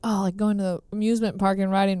 Yeah. And I was like, like going to the amusement park and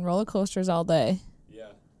riding roller coasters all day. Yeah.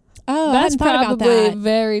 Oh, that's probably probably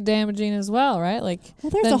very damaging as well, right? Like,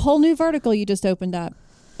 well, there's a whole new vertical you just opened up.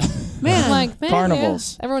 Man,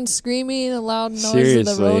 carnivals. Yeah. Everyone's screaming a loud noise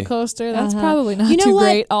Seriously. of the roller coaster. That's probably not too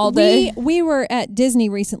great all day. We were at Disney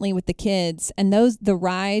recently with the kids, and the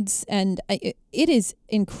rides, and it is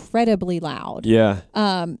incredibly loud. Yeah.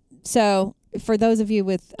 So for those of you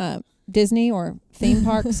with Disney or theme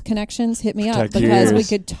parks connections, hit me up Protect because yours. we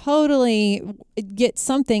could totally get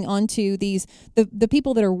something onto the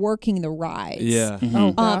people that are working the rides. Yeah. Mm-hmm.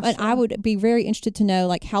 Oh, gosh. And I would be very interested to know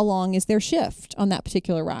like how long is their shift on that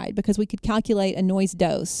particular ride, because we could calculate a noise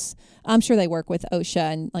dose. I'm sure they work with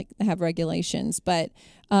OSHA and like have regulations, but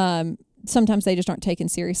sometimes they just aren't taken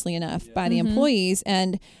seriously enough by the employees.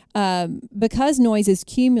 And because noise is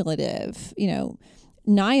cumulative,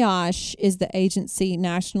 NIOSH is the agency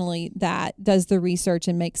nationally that does the research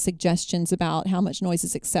and makes suggestions about how much noise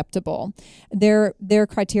is acceptable. Their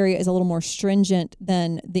criteria is a little more stringent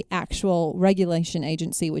than the actual regulation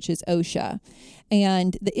agency, which is OSHA.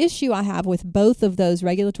 And the issue I have with both of those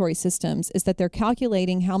regulatory systems is that they're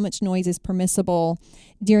calculating how much noise is permissible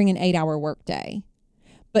during an 8-hour workday.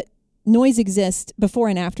 Noise exists before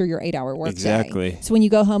and after your 8-hour workday. Exactly. So when you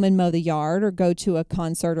go home and mow the yard or go to a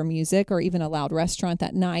concert or music or even a loud restaurant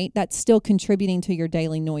that night, that's still contributing to your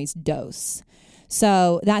daily noise dose.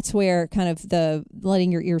 So that's where kind of the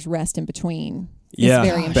letting your ears rest in between is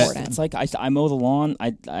very important. It's like I mow the lawn.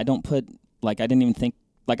 I don't put, like, I didn't even think,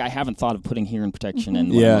 like, I haven't thought of putting hearing protection in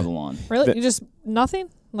when I mow the lawn. Really? You just nothing?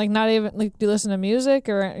 Like not even, like, do you listen to music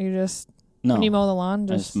or you just... No. When you mow the lawn,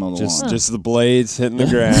 I just mow the lawn. Just the blades hitting the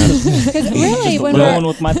grass. Because really, when going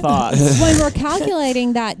with my thoughts. when we're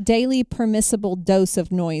calculating that daily permissible dose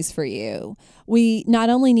of noise for you, we not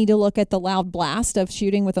only need to look at the loud blast of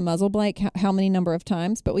shooting with a muzzle brake, how many number of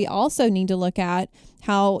times, but we also need to look at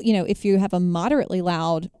how, if you have a moderately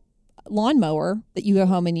loud lawnmower that you go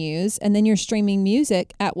home and use, and then you're streaming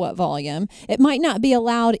music at what volume. It might not be a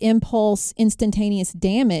loud impulse, instantaneous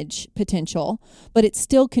damage potential, but it's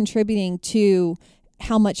still contributing to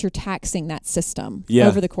how much you're taxing that system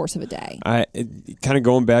over the course of a day. Kind of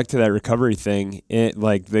going back to that recovery thing,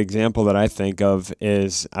 like the example that I think of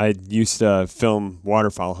is I used to film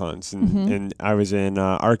waterfowl hunts, and I was in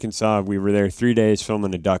Arkansas. We were there 3 days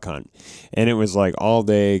filming a duck hunt, and it was like all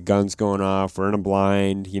day, guns going off. We're in a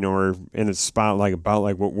blind, we're in a spot like about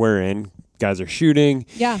like what we're in. Guys are shooting.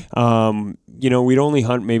 Yeah. We'd only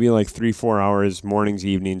hunt maybe like 3-4 hours, mornings,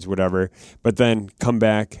 evenings, whatever, but then come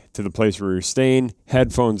back to the place where we were staying,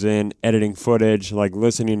 headphones in, editing footage, like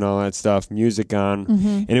listening to all that stuff, music on.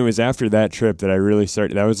 And it was after that trip that I really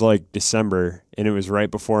started. That was like December, and it was right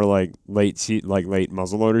before like late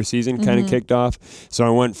muzzleloader season kind of kicked off. So I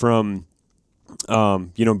went from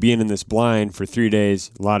being in this blind for 3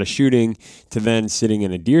 days, a lot of shooting, to then sitting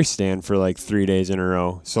in a deer stand for like 3 days in a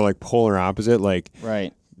row. So like polar opposite, like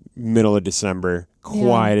right. Middle of December,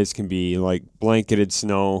 quiet as can be, like blanketed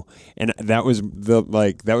snow. And that was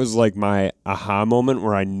like my aha moment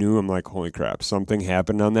where I knew, I'm like, holy crap, something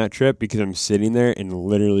happened on that trip, because I'm sitting there and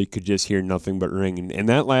literally could just hear nothing but ringing. And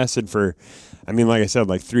that lasted for, like I said,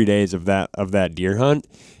 like 3 days of that deer hunt.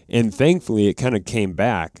 And thankfully, it kind of came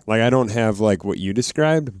back. Like, I don't have, like, what you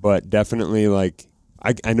described, but definitely, like,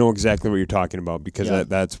 I know exactly what you're talking about because Yeah.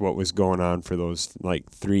 that's what was going on for those like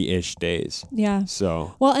 3-ish days. Yeah.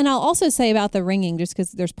 So Well, and I'll also say about the ringing, just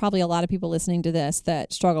because there's probably a lot of people listening to this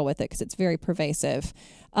that struggle with it because it's very pervasive.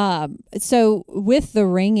 So with the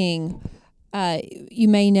ringing, you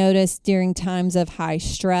may notice during times of high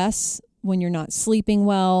stress, when you're not sleeping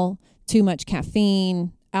well, too much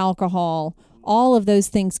caffeine, alcohol, all of those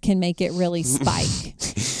things can make it really spike.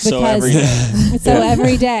 So every day.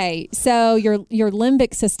 Every day. So your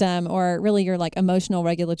limbic system, or really your like emotional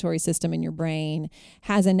regulatory system in your brain,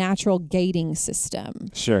 has a natural gating system.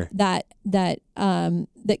 sure. That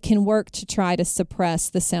can work to try to suppress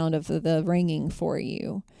the sound of the ringing for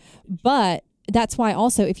you. But that's why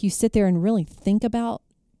also if you sit there and really think about,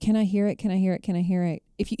 can I hear it? Can I hear it? Can I hear it?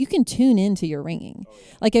 If you can tune into your ringing.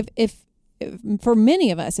 Like if for many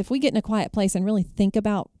of us, if we get in a quiet place and really think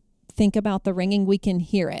about the ringing, we can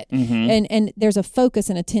hear it. Mm-hmm. And there's a focus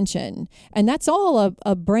and attention, and that's all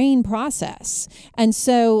a brain process. And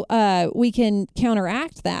so we can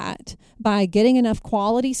counteract that by getting enough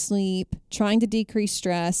quality sleep, trying to decrease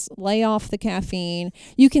stress, lay off the caffeine.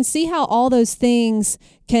 You can see how all those things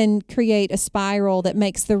can create a spiral that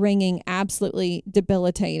makes the ringing absolutely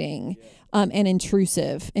debilitating and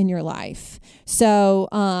intrusive in your life. So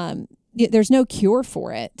there's no cure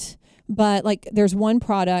for it. But like there's one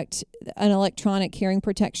product, an electronic hearing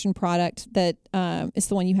protection product that is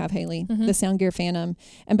the one you have, Haley, the Soundgear Phantom.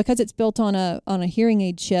 And because it's built on a hearing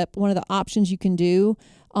aid chip, one of the options you can do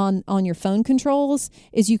on your phone controls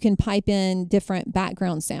is you can pipe in different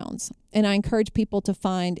background sounds. And I encourage people to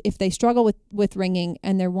find, if they struggle with ringing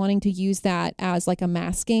and they're wanting to use that as like a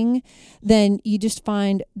masking, then you just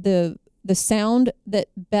find the sound that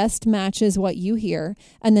best matches what you hear,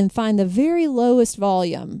 and then find the very lowest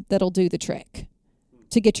volume that'll do the trick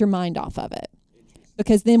to get your mind off of it.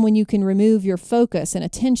 Because then when you can remove your focus and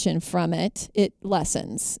attention from it, it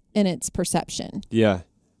lessens in its perception. Yeah.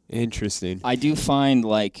 Interesting. I do find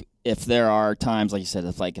like if there are times, like you said,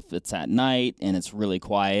 if it's at night and it's really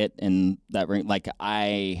quiet and that ring, like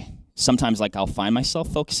sometimes like I'll find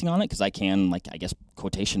myself focusing on it because I can, like, I guess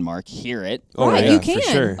quotation mark, hear it. Oh, right, yeah, you can. for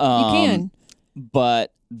sure. You can.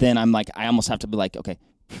 But then I'm like, I almost have to be like, okay,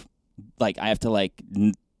 like I have to like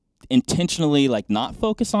intentionally like not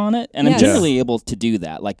focus on it, and Yes. I'm generally able to do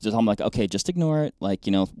that. Like just I'm like, okay, just ignore it, like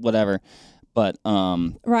whatever. But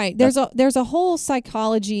right, there's a whole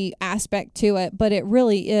psychology aspect to it, but it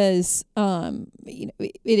really is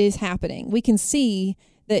it is happening. We can see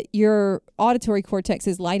that your auditory cortex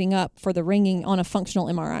is lighting up for the ringing on a functional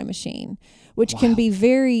MRI machine, which can be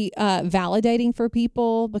very validating for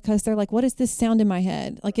people because they're like, what is this sound in my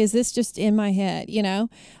head? Like, is this just in my head?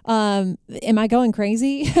 Am I going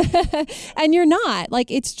crazy? And you're not.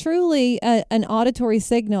 Like, it's truly an auditory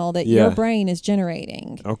signal that your brain is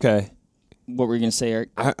generating. Okay. what were you going to say, Eric?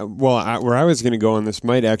 Where I was going to go, and this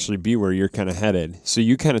might actually be where you're kind of headed. So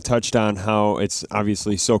you kind of touched on how it's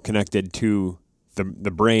obviously so connected to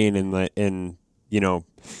the brain and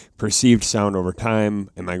perceived sound over time.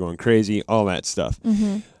 Am I going crazy? All that stuff.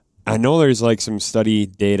 Mm-hmm. I know there's like some study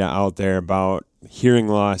data out there about hearing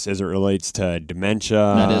loss as it relates to dementia.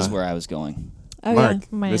 That is where I was going. Oh, Mark, yeah.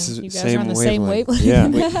 Man, this is you guys same are on the same wavelength.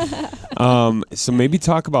 Yeah. So maybe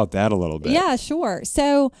talk about that a little bit. Yeah, sure.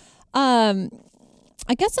 So I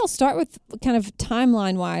guess I'll start with kind of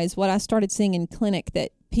timeline-wise what I started seeing in clinic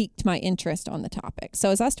that piqued my interest on the topic. So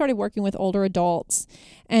as I started working with older adults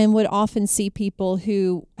and would often see people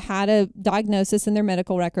who had a diagnosis in their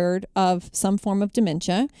medical record of some form of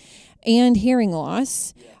dementia and hearing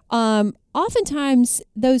loss, oftentimes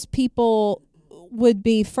those people would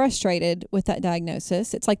be frustrated with that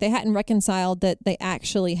diagnosis. It's like they hadn't reconciled that they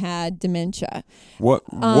actually had dementia. What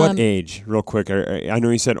age, real quick? I know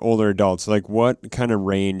you said older adults. Like what kind of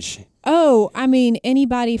range? Oh, I mean,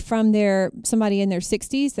 anybody from somebody in their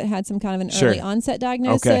 60s that had some kind of an Sure. early onset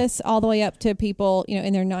diagnosis, all the way up to people,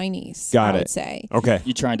 in their 90s. Got I it. would say. Okay.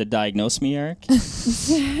 You trying to diagnose me, Eric?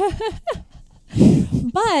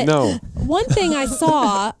 But No. one thing I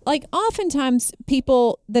saw, like oftentimes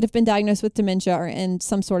people that have been diagnosed with dementia are in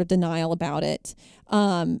some sort of denial about it.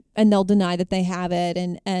 And they'll deny that they have it.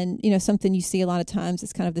 And something you see a lot of times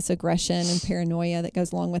is kind of this aggression and paranoia that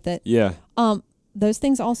goes along with it. Yeah. Those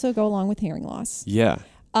things also go along with hearing loss. Yeah.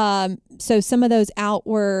 So some of those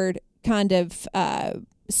outward kind of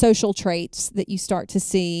social traits that you start to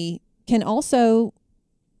see can also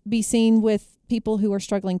be seen with people who are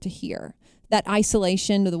struggling to hear. That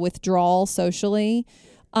isolation, the withdrawal socially,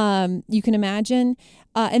 you can imagine.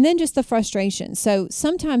 And then just the frustration. So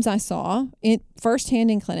sometimes I saw it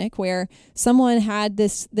firsthand in clinic where someone had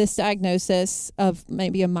this diagnosis of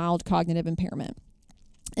maybe a mild cognitive impairment.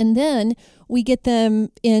 And then we get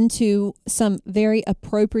them into some very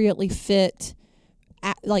appropriately fit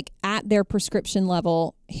at their prescription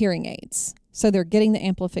level hearing aids. So they're getting the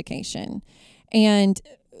amplification. And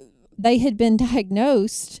they had been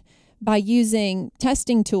diagnosed by using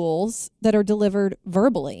testing tools that are delivered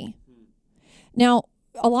verbally. Now,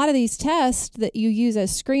 a lot of these tests that you use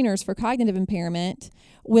as screeners for cognitive impairment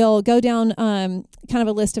will go down kind of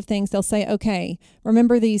a list of things. They'll say, okay,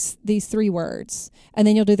 remember these 3 words. And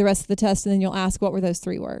then you'll do the rest of the test, and then you'll ask, what were those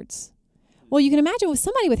 3 words? Well, you can imagine with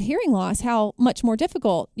somebody with hearing loss how much more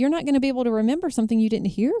difficult. You're not going to be able to remember something you didn't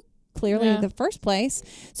hear clearly in the first place.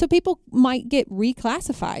 So people might get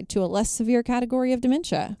reclassified to a less severe category of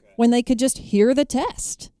dementia when they could just hear the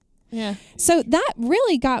test. Yeah. So that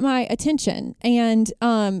really got my attention. And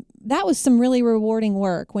that was some really rewarding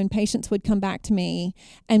work when patients would come back to me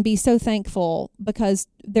and be so thankful because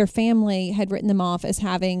their family had written them off as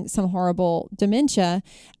having some horrible dementia.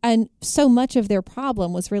 And so much of their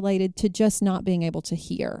problem was related to just not being able to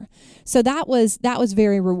hear. So that was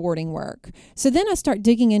very rewarding work. So then I start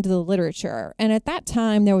digging into the literature. And at that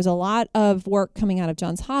time, there was a lot of work coming out of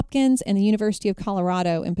Johns Hopkins and the University of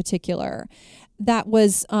Colorado in particular that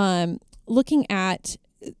was looking at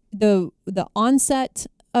the onset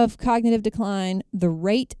of cognitive decline, the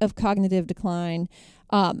rate of cognitive decline,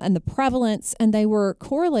 and the prevalence, and they were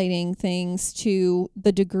correlating things to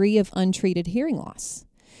the degree of untreated hearing loss.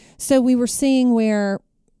 So we were seeing where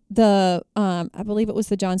I believe it was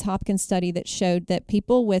the Johns Hopkins study that showed that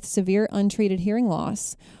people with severe untreated hearing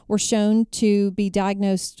loss were shown to be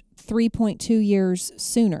diagnosed 3.2 years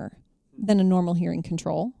sooner than a normal hearing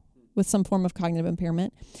control with some form of cognitive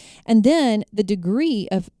impairment. And then the degree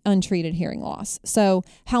of untreated hearing loss. So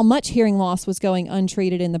how much hearing loss was going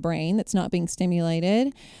untreated in the brain that's not being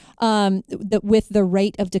stimulated, with the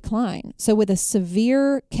rate of decline. So with a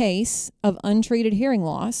severe case of untreated hearing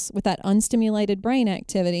loss with that unstimulated brain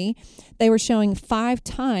activity, they were showing 5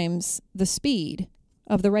 times the speed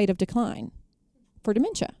of the rate of decline for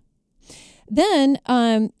dementia. Then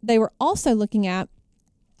they were also looking at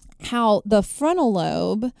how the frontal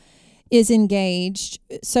lobe is engaged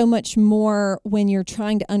so much more when you're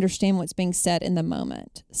trying to understand what's being said in the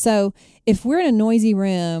moment. So if we're in a noisy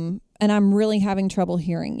room and I'm really having trouble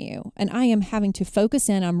hearing you and I am having to focus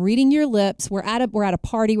in, I'm reading your lips, we're at a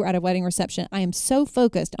party, we're at a wedding reception, I am so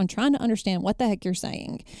focused on trying to understand what the heck you're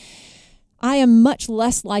saying, I am much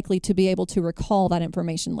less likely to be able to recall that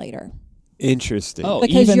information later. Interesting. Oh,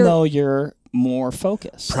 because even though you're more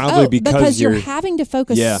focused. Probably because you're having to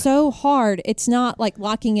focus so hard, it's not like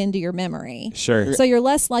locking into your memory. Sure. So you're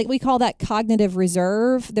less we call that cognitive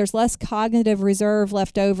reserve. There's less cognitive reserve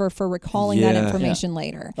left over for recalling that information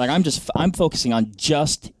later. Like I'm focusing on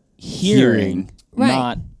just hearing.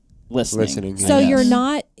 Not listening. So you're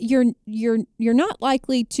not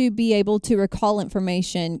likely to be able to recall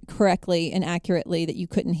information correctly and accurately that you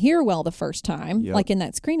couldn't hear well the first time, like in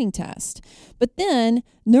that screening test. But then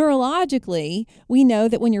neurologically, we know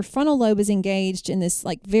that when your frontal lobe is engaged in this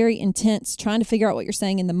like very intense trying to figure out what you're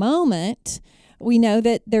saying in the moment, we know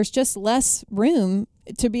that there's just less room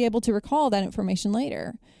to be able to recall that information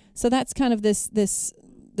later. So that's kind of this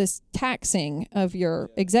taxing of your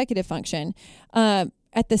executive function.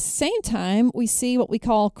 At the same time, we see what we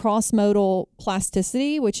call cross-modal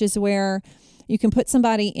plasticity, which is where you can put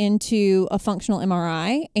somebody into a functional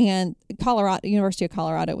MRI, and University of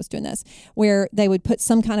Colorado was doing this, where they would put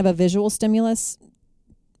some kind of a visual stimulus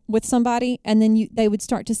with somebody, and then they would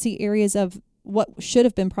start to see areas of what should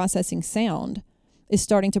have been processing sound is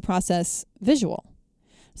starting to process visual.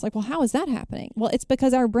 It's like, well, how is that happening? Well, it's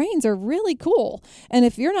because our brains are really cool. And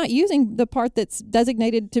if you're not using the part that's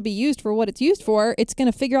designated to be used for what it's used for, it's going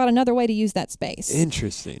to figure out another way to use that space.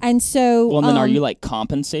 Interesting. And so... Well, and then are you like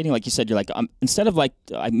compensating? Like you said, you're like, instead of like,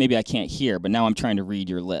 maybe I can't hear, but now I'm trying to read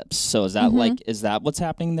your lips. So is that is that what's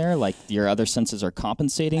happening there? Like your other senses are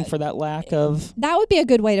compensating for that lack of... That would be a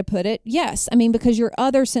good way to put it. Yes. I mean, because your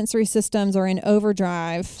other sensory systems are in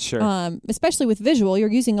overdrive. Sure. Especially with visual, you're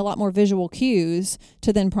using a lot more visual cues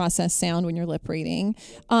to then process sound when you're lip reading.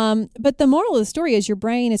 But the moral of the story is your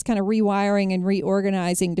brain is kind of rewiring and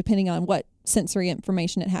reorganizing depending on what sensory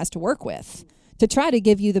information it has to work with to try to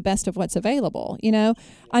give you the best of what's available. You know,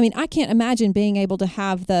 I mean, I can't imagine being able to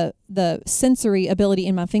have the sensory ability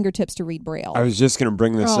in my fingertips to read Braille. I was just going to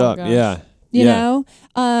bring this up. Gosh. Yeah. You know,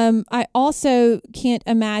 I also can't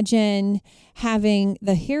imagine having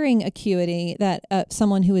the hearing acuity that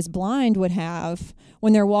someone who is blind would have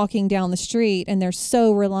when they're walking down the street and they're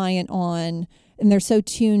so reliant on and they're so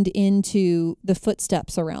tuned into the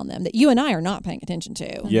footsteps around them that you and I are not paying attention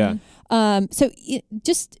to. Yeah.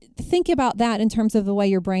 Just think about that in terms of the way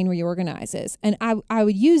your brain reorganizes. And I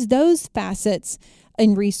would use those facets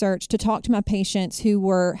in research to talk to my patients who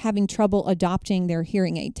were having trouble adopting their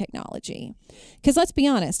hearing aid technology. Because let's be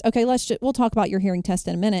honest, okay, we'll talk about your hearing test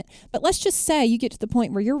in a minute, but let's just say you get to the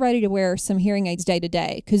point where you're ready to wear some hearing aids day to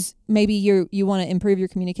day because maybe you want to improve your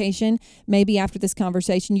communication. Maybe after this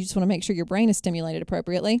conversation, you just want to make sure your brain is stimulated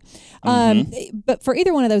appropriately. But for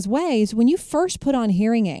either one of those ways, when you first put on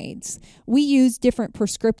hearing aids, we use different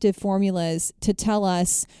prescriptive formulas to tell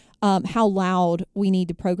us how loud we need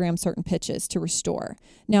to program certain pitches to restore.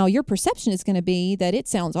 Now, your perception is going to be that it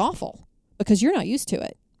sounds awful because you're not used to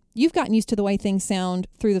it. You've gotten used to the way things sound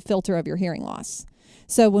through the filter of your hearing loss.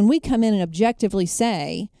 So when we come in and objectively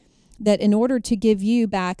say that in order to give you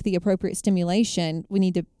back the appropriate stimulation, we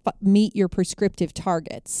need to meet your prescriptive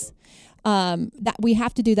targets. That we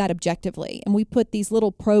have to do that objectively. And we put these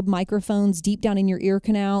little probe microphones deep down in your ear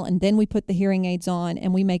canal, and then we put the hearing aids on,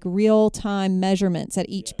 and we make real-time measurements at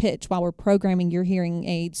each pitch while we're programming your hearing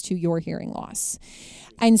aids to your hearing loss.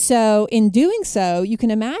 And so in doing so, you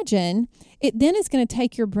can imagine it then is going to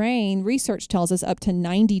take your brain, research tells us, up to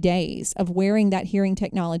 90 days of wearing that hearing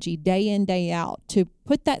technology day in, day out to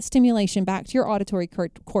put that stimulation back to your auditory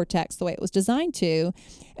cortex the way it was designed to.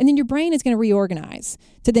 And then your brain is going to reorganize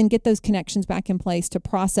to then get those connections back in place to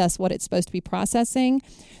process what it's supposed to be processing.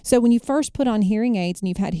 So when you first put on hearing aids and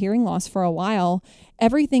you've had hearing loss for a while,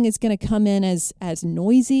 everything is going to come in as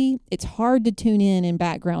noisy. It's hard to tune in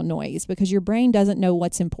background noise because your brain doesn't know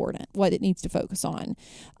what's important, what it needs to focus on.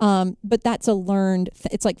 But that's a learned,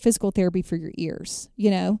 it's like physical therapy for your ears. You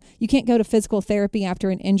know, you can't go to physical therapy after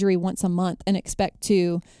an injury once a month and expect to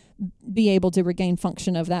be able to regain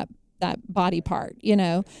function of that body part, you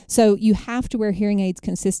know. So you have to wear hearing aids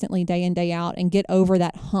consistently day in, day out and get over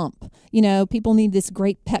that hump. You know, people need this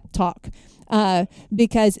great pep talk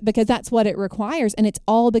because that's what it requires. And it's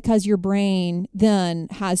all because your brain then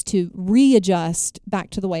has to readjust back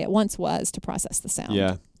to the way it once was to process the sound.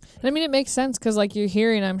 Yeah. I mean, it makes sense because, like, you're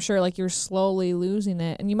hearing, I'm sure, like, you're slowly losing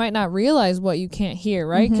it. And you might not realize what you can't hear,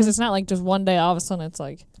 right? Because it's not like just one day all of a sudden it's,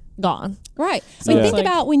 like, gone. Right. So think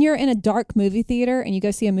about when you're in a dark movie theater and you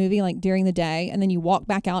go see a movie, like, during the day, and then you walk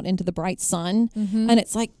back out into the bright sun, and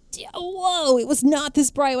it's like, whoa, it was not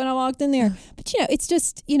this bright when I walked in there. But, you know, it's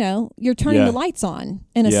just, you know, you're turning the lights on,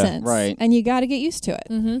 in a sense. Right. And you got to get used to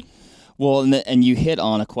it. Well, and you hit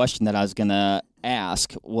on a question that I was going to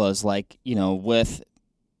ask was, like, you know, with...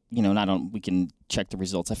 You know, we can check the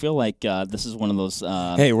results. I feel like this is one of those.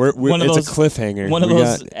 Hey, it's a cliffhanger. One of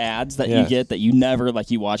those ads that you get that you never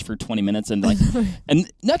you watch for 20 minutes and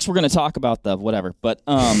and next we're going to talk about the whatever, but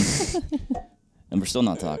and we're still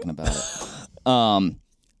not talking about it.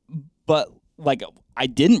 But like I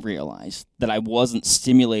didn't realize that I wasn't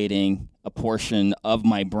stimulating a portion of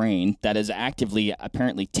my brain that is actively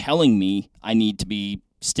apparently telling me I need to be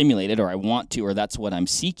stimulated or I want to or that's what I'm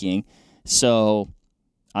seeking. So.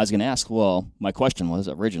 I was going to ask, well, my question was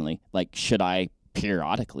originally, like, should I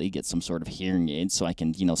periodically get some sort of hearing aid so I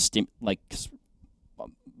can, you know,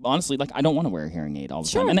 honestly, like, I don't want to wear a hearing aid all the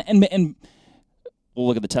time. And we'll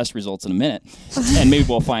look at the test results in a minute, and maybe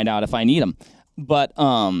we'll find out if I need them. But that's what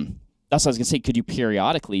I was going to say. Could you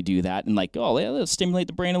periodically do that and, like, let's stimulate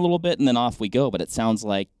the brain a little bit, and then off we go? But it sounds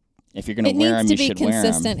like if you're going to wear them, you should wear them. It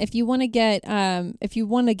needs to be consistent. If you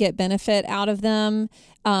want to get benefit out of them,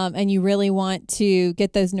 and you really want to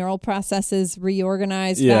get those neural processes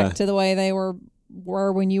reorganized back to the way they were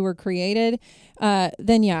when you were created,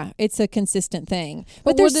 then it's a consistent thing.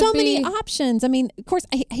 But there's so many options. I mean, of course,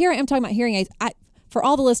 here I am talking about hearing aids. For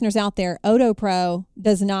all the listeners out there, Odo Pro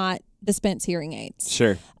does not dispense hearing aids.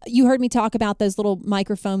 Sure. You heard me talk about those little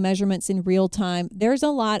microphone measurements in real time. There's a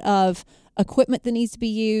lot of equipment that needs to be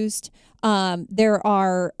used. There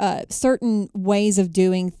are certain ways of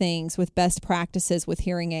doing things with best practices with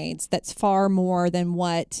hearing aids that's far more than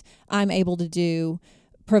what I'm able to do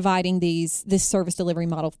providing this service delivery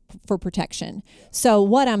model for protection. So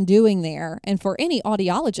what I'm doing there, and for any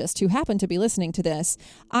audiologist who happen to be listening to this,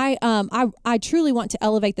 I truly want to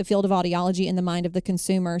elevate the field of audiology in the mind of the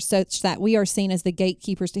consumer such that we are seen as the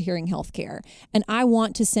gatekeepers to hearing healthcare. And I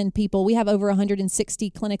want to send people, we have over 160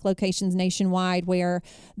 clinic locations nationwide where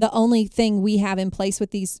the only thing we have in place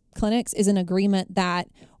with these clinics is an agreement that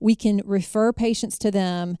we can refer patients to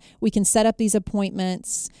them. We can set up these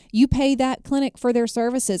appointments. You pay that clinic for their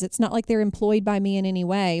services. It's not like they're employed by me in any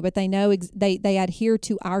way, but they know they adhere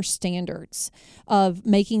to our standards of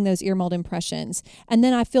making those ear mold impressions. And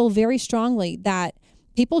then I feel very strongly that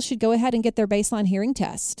people should go ahead and get their baseline hearing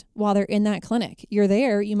test while they're in that clinic. You're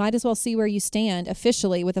there, you might as well see where you stand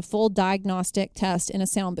officially with a full diagnostic test in a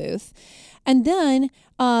sound booth. And then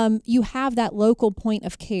you have that local point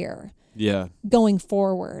of care going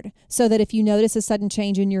forward, so that if you notice a sudden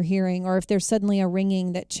change in your hearing, or if there's suddenly a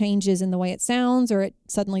ringing that changes in the way it sounds, or it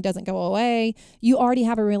suddenly doesn't go away, you already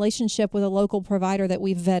have a relationship with a local provider that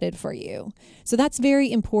we've vetted for you. So that's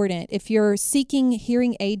very important. If you're seeking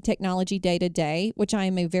hearing aid technology day to day, which I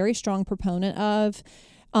am a very strong proponent of,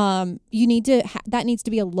 you need to that needs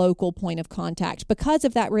to be a local point of contact because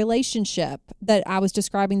of that relationship that I was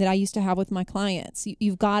describing that I used to have with my clients.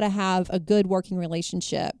 You've got to have a good working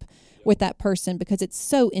relationship with that person because it's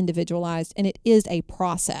so individualized and it is a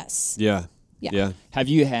process. Yeah. Have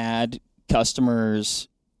you had customers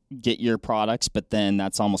get your products, but then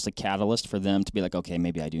that's almost a catalyst for them to be like, okay,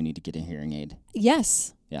 maybe I do need to get a hearing aid?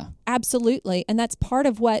 Yes. Yeah. Absolutely. And that's part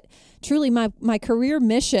of what truly my career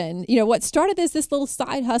mission, what started as this little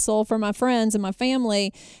side hustle for my friends and my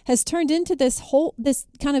family has turned into this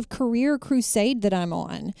kind of career crusade that I'm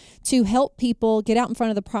on to help people get out in front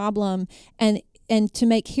of the problem and to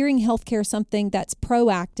make hearing healthcare something that's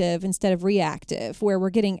proactive instead of reactive, where we're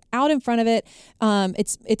getting out in front of it.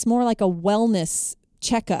 It's more like a wellness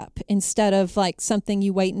checkup instead of like something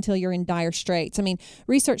you wait until you're in dire straits. I mean,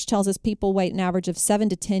 research tells us people wait an average of 7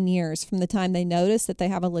 to 10 years from the time they notice that they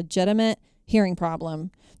have a legitimate hearing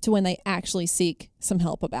problem to when they actually seek some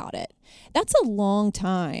help about it. That's a long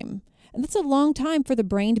time. And that's a long time for the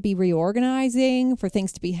brain to be reorganizing, for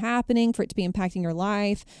things to be happening, for it to be impacting your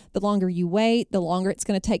life. The longer you wait, the longer it's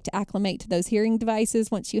going to take to acclimate to those hearing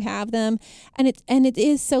devices once you have them. And it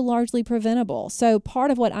is so largely preventable. So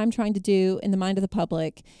part of what I'm trying to do in the mind of the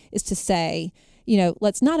public is to say,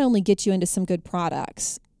 let's not only get you into some good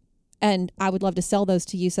products, and I would love to sell those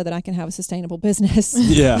to you so that I can have a sustainable business.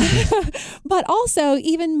 Yeah. But also,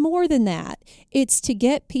 even more than that, it's to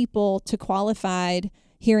get people to qualified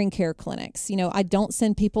hearing care clinics. I don't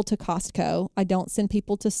send people to Costco. I don't send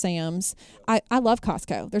people to Sam's. I love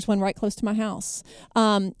Costco. There's one right close to my house.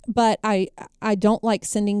 But I don't like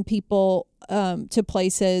sending people to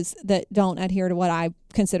places that don't adhere to what I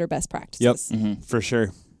consider best practices. Yep. Mm-hmm. For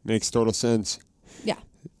sure. Makes total sense. Yeah.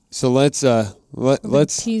 So let's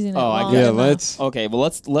teasing it. Okay,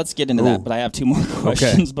 well let's get into that, but I have 2 more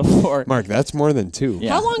questions before. Mark, that's more than 2. Yeah.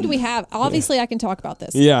 How long do we have? Obviously I can talk about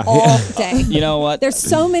this all day. You know what? There's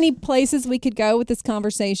so many places we could go with this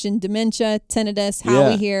conversation. Dementia, tinnitus, how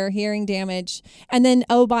we hear, hearing damage, and then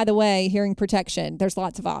by the way, hearing protection. There's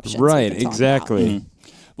lots of options. Right, exactly.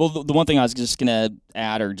 Mm-hmm. Well, the one thing I was just going to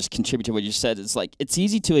add or just contribute to what you said is like it's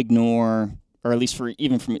easy to ignore, or at least for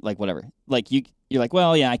me, like whatever. Like you're like,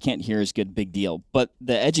 well, yeah, I can't hear as good, big deal. But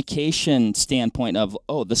the education standpoint of,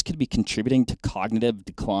 this could be contributing to cognitive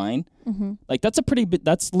decline. Mm-hmm. Like that's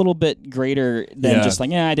a little bit greater than just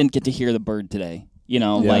like, I didn't get to hear the bird today.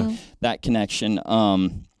 Like that connection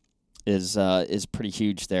is pretty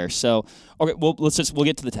huge there. So, okay, well, we'll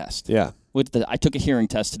get to the test. Yeah. I took a hearing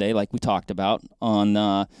test today, like we talked about,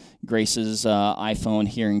 on Grace's iPhone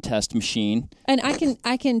hearing test machine. And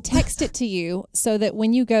I can text it to you so that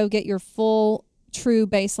when you go get your full true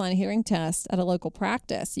baseline hearing test at a local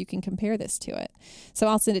practice, you can compare this to it. So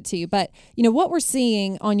I'll send it to you. But what we're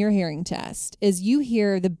seeing on your hearing test is you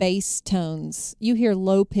hear the bass tones, you hear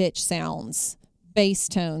low pitch sounds, bass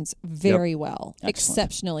tones very well,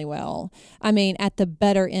 exceptionally well. I mean, at the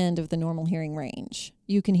better end of the normal hearing range,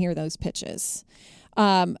 you can hear those pitches.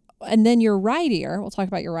 And then your right ear, we'll talk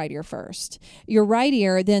about your right ear first. Your right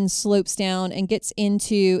ear then slopes down and gets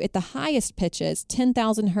into, at the highest pitches,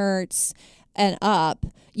 10,000 hertz and up,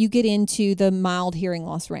 you get into the mild hearing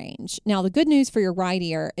loss range. Now, the good news for your right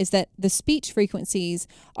ear is that the speech frequencies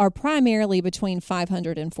are primarily between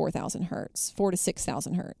 500 and 4,000 hertz, 4 to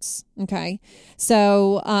 6,000 hertz. Okay,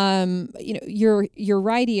 so your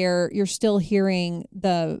right ear, you're still hearing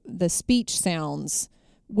the speech sounds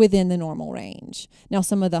within the normal range. Now,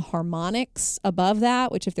 some of the harmonics above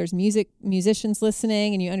that, which if there's musicians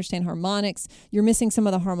listening and you understand harmonics, you're missing some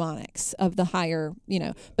of the harmonics of the higher,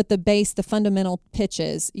 but the bass, the fundamental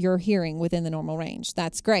pitches, you're hearing within the normal range.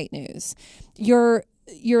 That's great news. Your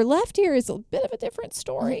left ear is a bit of a different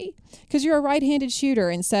story because you're a right-handed shooter,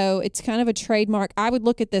 and so it's kind of a trademark. I would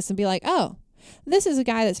look at this and be like, this is a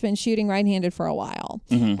guy that's been shooting right-handed for a while.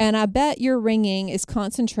 Mm-hmm. And I bet your ringing is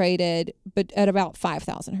concentrated but at about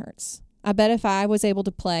 5,000 hertz. I bet if I was able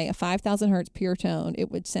to play a 5,000 hertz pure tone,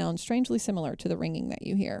 it would sound strangely similar to the ringing that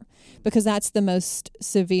you hear because that's the most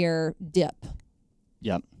severe dip.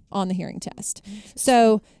 Yep. on the hearing test.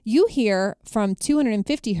 So you hear from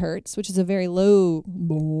 250 hertz, which is a very low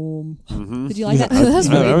boom. Mm-hmm. Did you like that? That's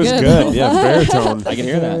No, that was good. Yeah, baritone. I can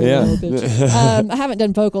hear that. Yeah. I haven't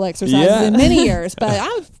done vocal exercises in many years, but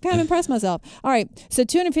I've kind of impressed myself. All right, so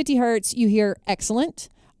 250 hertz, you hear excellent.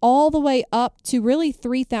 All the way up to really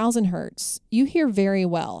 3,000 hertz, you hear very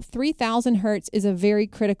well. 3,000 hertz is a very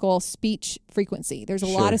critical speech frequency. There's a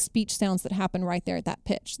lot of speech sounds that happen right there at that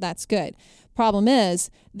pitch. That's good. Problem is,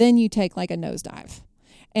 then you take like a nosedive.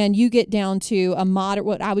 And you get down to a moderate,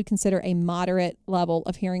 what I would consider a moderate level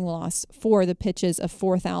of hearing loss for the pitches of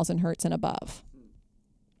 4,000 hertz and above.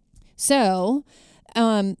 So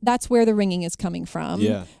that's where the ringing is coming from.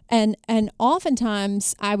 Yeah. And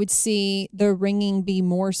oftentimes I would see the ringing be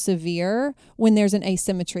more severe when there's an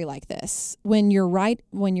asymmetry like this. When your right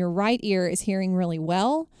ear is hearing really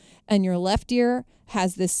well and your left ear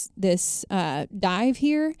has this dive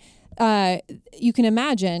here, you can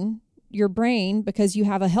imagine your brain, because you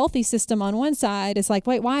have a healthy system on one side, it's like,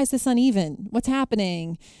 wait, why is this uneven? What's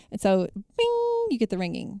happening? And so, bing, you get the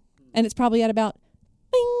ringing. And it's probably at about,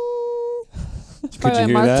 bing.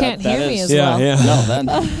 Probably why Mark can't hear me as well. Yeah. No,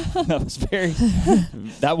 that was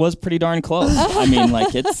that was pretty darn close. I mean,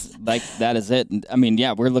 like, it's like, that is it. I mean,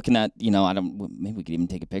 yeah, we're looking at, maybe we could even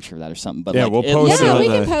take a picture of that or something. But yeah, like, we'll post it on we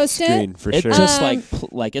the can post screen it. for It sure. just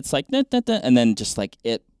it's like, and then just like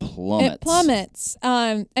it plummets. It plummets.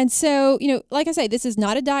 And so, like I say, this is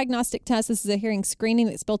not a diagnostic test. This is a hearing screening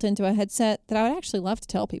that's built into a headset that I would actually love to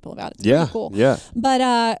tell people about. It's pretty cool. Yeah.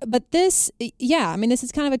 But this, this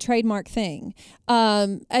is kind of a trademark thing.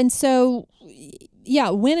 And so,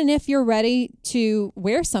 when and if you're ready to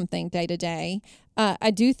wear something day to day, I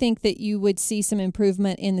do think that you would see some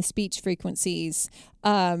improvement in the speech frequencies,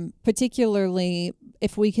 particularly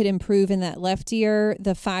if we could improve in that left ear,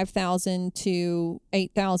 the 5,000 to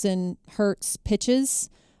 8,000 hertz pitches.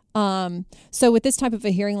 So with this type of a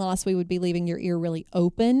hearing loss, we would be leaving your ear really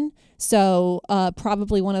open. So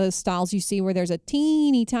probably one of those styles you see where there's a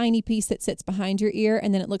teeny tiny piece that sits behind your ear,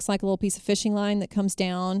 and then it looks like a little piece of fishing line that comes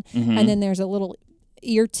down, and then there's a little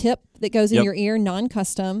ear tip that goes in your ear,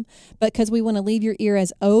 non-custom, but because we want to leave your ear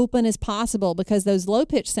as open as possible, because those low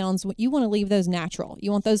pitch sounds, you want to leave those natural.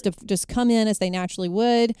 You want those to just come in as they naturally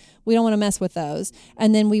would. We don't want to mess with those.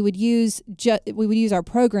 And then we would use our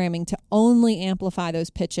programming to only amplify those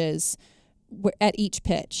pitches at each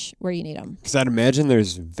pitch where you need them. Because I'd imagine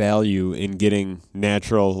there's value in getting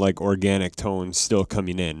natural, like organic tones still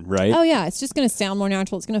coming in, right? Oh, yeah. It's just going to sound more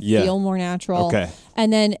natural. It's going to feel more natural. Okay.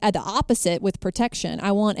 And then at the opposite with protection,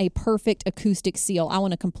 I want a perfect acoustic seal. I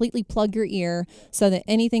want to completely plug your ear so that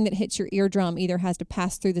anything that hits your eardrum either has to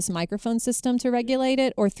pass through this microphone system to regulate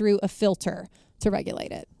it or through a filter to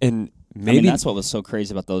regulate it. And maybe I mean, that's what was so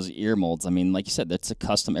crazy about those ear molds. I mean, like you said, that's a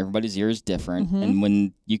custom. Everybody's ear is different. And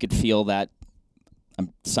when you could feel that,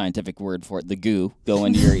 scientific word for it, the goo go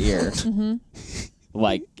into your ear,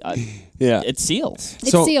 like it seals. It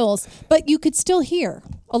seals, but you could still hear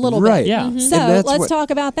a little bit. Yeah. So let's talk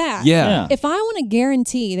about that. Yeah. If I want to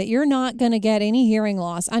guarantee that you're not going to get any hearing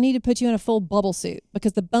loss, I need to put you in a full bubble suit,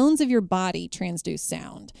 because the bones of your body transduce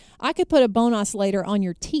sound. I could put a bone oscillator on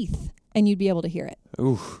your teeth and you'd be able to hear it.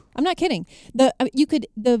 Oof. I'm not kidding. The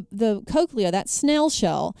cochlea, that snail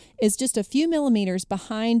shell, is just a few millimeters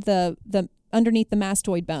behind the underneath the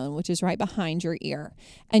mastoid bone, which is right behind your ear.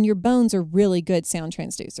 And your bones are really good sound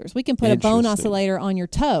transducers. We can put a bone oscillator on your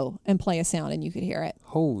toe and play a sound and you could hear it.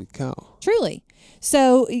 Holy cow. Truly.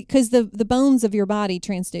 So, because the bones of your body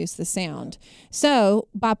transduce the sound. So,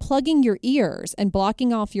 by plugging your ears and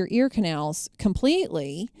blocking off your ear canals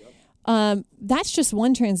completely, that's just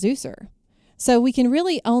one transducer. So we can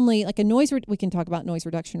really only, like we can talk about noise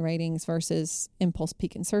reduction ratings versus impulse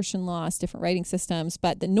peak insertion loss, different rating systems,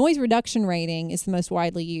 but the noise reduction rating is the most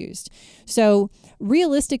widely used. So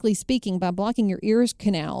realistically speaking, by blocking your ears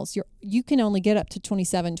canals, you can only get up to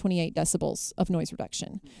 27, 28 decibels of noise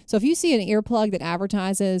reduction. So if you see an earplug that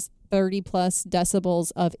advertises 30 plus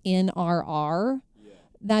decibels of NRR,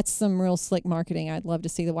 that's some real slick marketing. I'd love to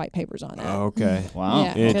see the white papers on that. Okay. Wow.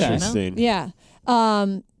 Yeah. Interesting. Yeah.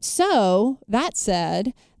 So that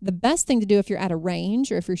said, the best thing to do if you're at a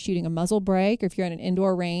range or if you're shooting a muzzle brake or if you're at an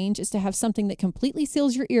indoor range is to have something that completely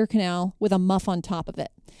seals your ear canal with a muff on top of it.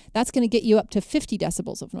 That's going to get you up to 50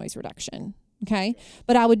 decibels of noise reduction. Okay.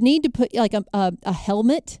 But I would need to put like a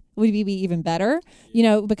helmet would be even better,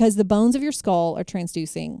 because the bones of your skull are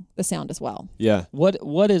transducing the sound as well. Yeah.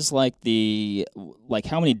 What is like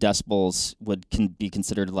how many decibels can be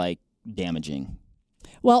considered like damaging?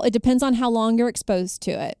 Well, it depends on how long you're exposed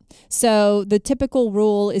to it. So the typical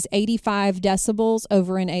rule is 85 decibels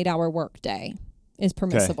over an 8-hour workday is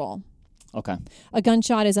permissible. Okay. A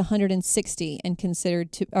gunshot is 160 and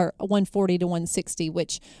considered or 140 to 160,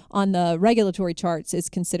 which on the regulatory charts is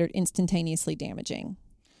considered instantaneously damaging.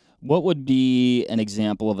 What would be an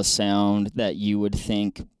example of a sound that you would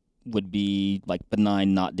think would be like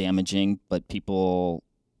benign, not damaging, but people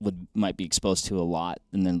might be exposed to a lot,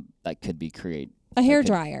 and then that could be a hair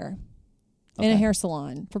dryer in a hair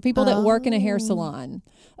salon. For people that work in a hair salon,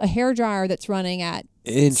 a hair dryer that's running at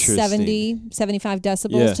 70, 75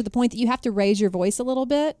 decibels to the point that you have to raise your voice a little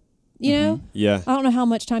bit. You know? Yeah. I don't know how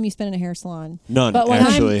much time you spend in a hair salon. None, but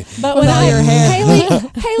actually. But when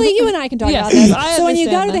Haley, you and I can talk about this. So when you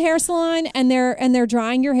go to the hair salon and they're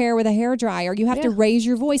drying your hair with a hair dryer, you have to raise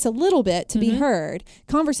your voice a little bit to be heard.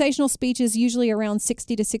 Conversational speech is usually around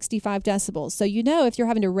 60 to 65 decibels. So if you're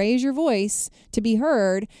having to raise your voice to be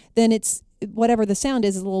heard, then it's whatever the sound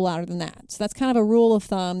is a little louder than that. So that's kind of a rule of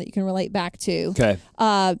thumb that you can relate back to. Okay.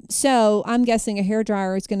 So I'm guessing a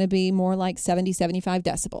hairdryer is going to be more like 70, 75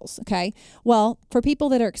 decibels. Okay. Well, for people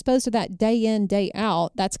that are exposed to that day in, day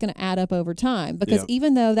out, that's going to add up over time because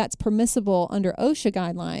even though that's permissible under OSHA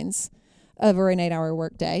guidelines over an 8-hour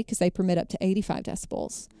workday, because they permit up to 85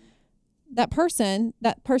 decibels, that person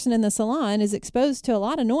in the salon is exposed to a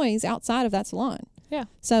lot of noise outside of that salon. Yeah.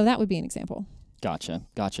 So that would be an example. Gotcha.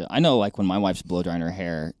 I know, like, when my wife's blow drying her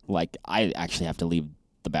hair, like, I actually have to leave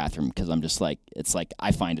the bathroom because I'm just like, it's like,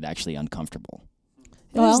 I find it actually uncomfortable.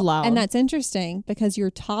 It is loud. And that's interesting because your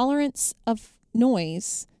tolerance of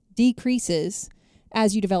noise decreases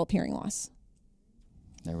as you develop hearing loss.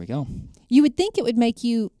 There we go. You would think it would make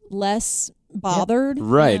you less bothered.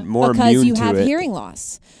 Right, more because immune you to have it. hearing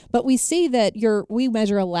loss. But we see that we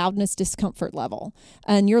measure a loudness discomfort level,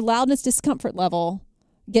 and your loudness discomfort level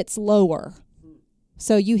gets lower.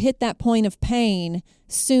 So you hit that point of pain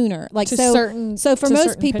sooner. So for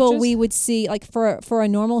most people, pitches? we would see, like, for a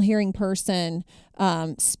normal hearing person,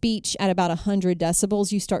 speech at about 100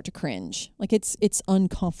 decibels, you start to cringe. Like, it's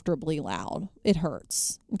uncomfortably loud. It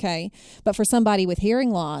hurts. Okay. But for somebody with hearing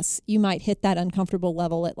loss, you might hit that uncomfortable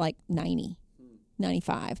level at like 90.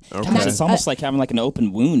 95. Okay. And It's almost like having like an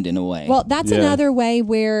open wound in a way. Well, that's another way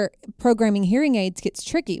where programming hearing aids gets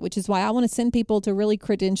tricky, which is why I want to send people to really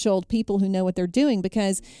credentialed people who know what they're doing,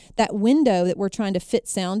 because that window that we're trying to fit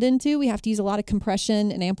sound into, we have to use a lot of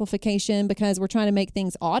compression and amplification because we're trying to make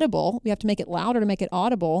things audible. We have to make it louder to make it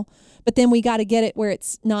audible, but then we got to get it where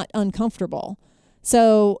it's not uncomfortable.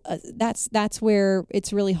 So that's where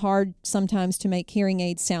it's really hard sometimes to make hearing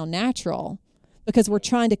aids sound natural, because we're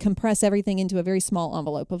trying to compress everything into a very small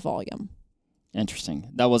envelope of volume. Interesting.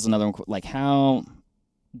 That was another one. Like, how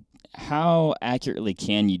accurately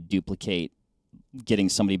can you duplicate getting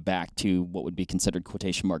somebody back to what would be considered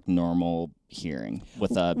quotation mark normal hearing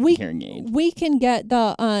with a hearing aid? We can get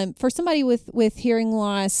the for somebody with hearing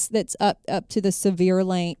loss that's up to the severe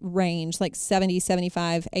range, like 70,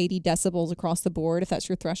 75, 80 decibels across the board, if that's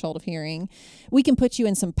your threshold of hearing, we can put you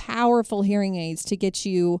in some powerful hearing aids to get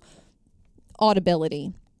you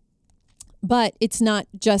audibility. But it's not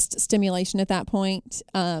just stimulation at that point.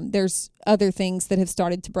 There's other things that have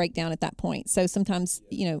started to break down at that point. So sometimes,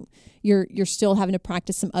 you're still having to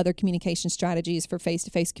practice some other communication strategies for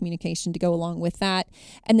face-to-face communication to go along with that.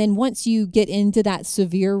 And then once you get into that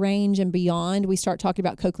severe range and beyond, we start talking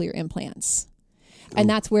about cochlear implants. And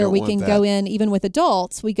that's where we can go in, even with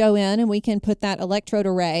adults, we go in and we can put that electrode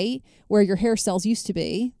array where your hair cells used to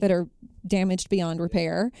be that are damaged beyond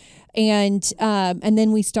repair. And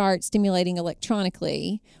then we start stimulating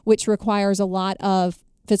electronically, which requires a lot of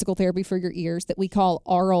physical therapy for your ears that we call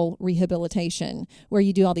aural rehabilitation, where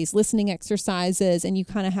you do all these listening exercises and you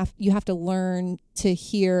have to learn to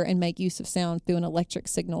hear and make use of sound through an electric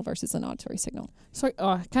signal versus an auditory signal. So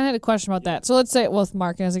I kind of had a question about that. So let's say, with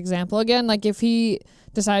Mark as an example again, like if he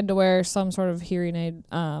decided to wear some sort of hearing aid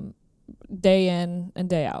day in and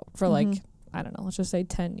day out for I don't know, let's just say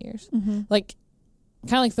 10 years. Mm-hmm. Like,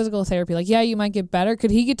 kind of like physical therapy. Like, yeah, you might get better.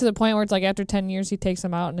 Could he get to the point where it's like after 10 years he takes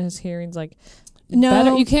them out and his hearing's like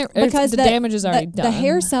better? You can't, because the damage is already done. The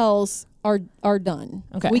hair cells are done.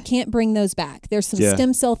 Okay. We can't bring those back. There's some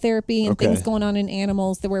stem cell therapy and things going on in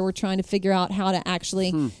animals where we're trying to figure out how to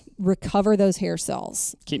actually recover those hair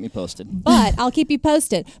cells. Keep me posted. But I'll keep you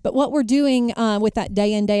posted. But what we're doing with that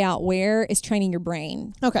day in, day out wear is training your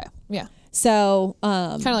brain. Okay. Yeah. So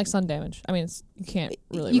kind of like sun damage. I mean, you can't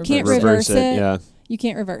really reverse it. Yeah. You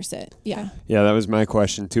can't reverse it. Yeah. Yeah, that was my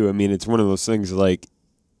question too. I mean, it's one of those things, like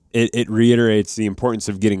it reiterates the importance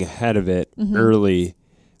of getting ahead of it early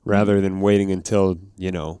rather than waiting until,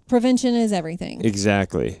 prevention is everything.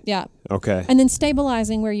 Exactly. Yeah. Okay. And then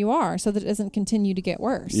stabilizing where you are so that it doesn't continue to get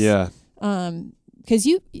worse. Yeah. because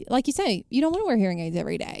you, like you say, you don't want to wear hearing aids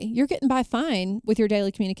every day. You're getting by fine with your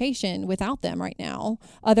daily communication without them right now,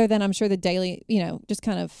 other than I'm sure the daily, just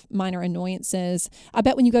kind of minor annoyances. I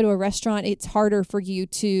bet when you go to a restaurant, it's harder for you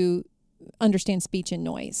to understand speech and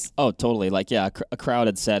noise. Oh, totally. Like, yeah, a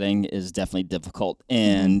crowded setting is definitely difficult.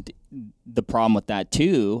 And the problem with that,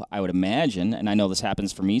 too, I would imagine, and I know this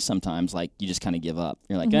happens for me sometimes, like, you just kind of give up.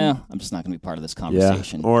 You're like, I'm just not going to be part of this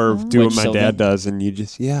conversation. Yeah. Or do what my dad does, and you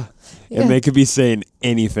just, And they could be saying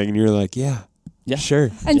anything, and you're like, yeah, sure.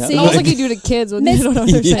 And see, almost like you do to kids when they don't know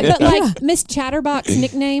what they're saying. But like Miss Chatterbox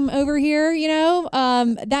nickname over here,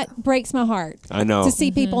 that breaks my heart. I know. To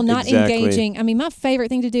see people not engaging. I mean, my favorite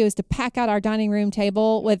thing to do is to pack out our dining room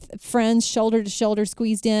table with friends shoulder to shoulder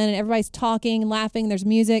squeezed in, and everybody's talking, laughing, there's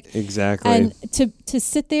music. Exactly. And to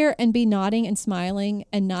sit there and be nodding and smiling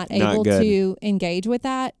and not able to engage with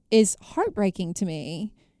that is heartbreaking to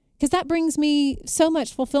me. Because that brings me so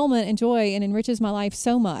much fulfillment and joy and enriches my life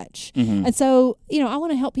so much. And so, I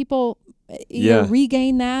want to help people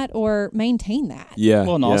regain that or maintain that. Yeah.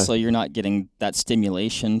 Well, and also you're not getting that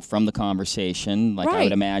stimulation from the conversation, like I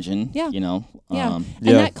would imagine. Yeah. And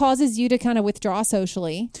that causes you to kind of withdraw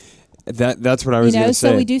socially. That's what I was going to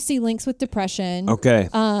say. So we do see links with depression. Okay.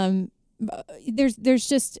 There's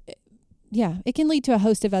just... Yeah, it can lead to a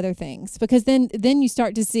host of other things, because then you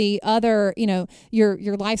start to see other, your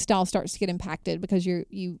lifestyle starts to get impacted because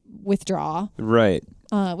you withdraw. Right.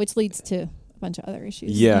 Which leads to a bunch of other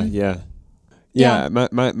issues. Yeah.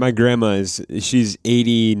 My grandma she's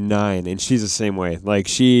 89, and she's the same way. Like,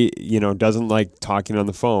 she, doesn't like talking on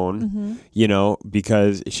the phone,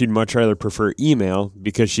 because she'd much rather prefer email,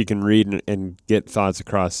 because she can read and get thoughts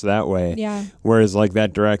across that way. Yeah. Whereas like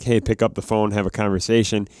that direct, hey, pick up the phone, have a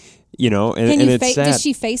conversation. And it's sad. Does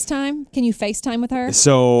she FaceTime? Can you FaceTime with her?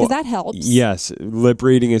 So, because that helps. Yes, lip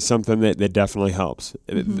reading is something that definitely helps.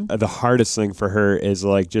 The hardest thing for her is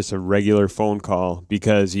like just a regular phone call,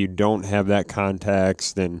 because you don't have that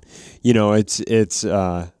context, and you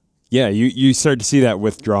start to see that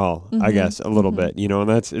withdrawal, I guess, a little bit, and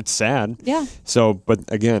it's sad. Yeah. So, but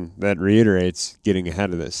again, that reiterates getting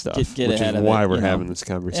ahead of this stuff, which is why we're having this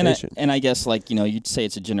conversation. And I guess, like, you'd say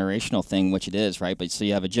it's a generational thing, which it is, right? But so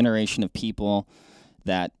you have a generation of people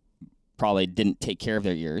that probably didn't take care of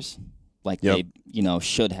their ears like they,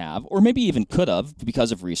 should have, or maybe even could have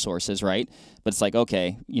because of resources, right? But it's like,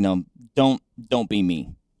 okay, don't be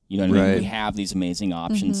me. You know what I mean? We have these amazing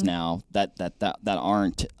options now that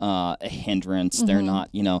aren't a hindrance. They're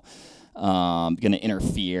not, going to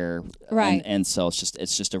interfere. Right. And so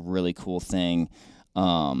it's just a really cool thing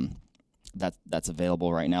that's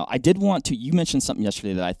available right now. I did want to. You mentioned something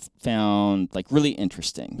yesterday that I found like really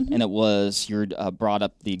interesting, and it was you brought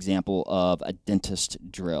up the example of a dentist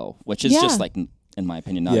drill, which is just like, in my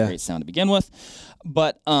opinion, not a great sound to begin with,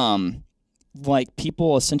 but like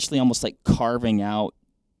people essentially almost like carving out.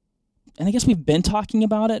 And I guess we've been talking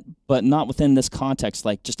about it, but not within this context,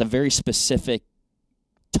 like just a very specific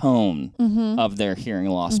tone of their hearing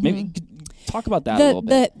loss. Maybe talk about that a little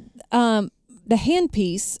bit. The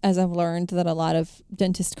handpiece, as I've learned that a lot of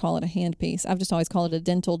dentists call it a handpiece. I've just always called it a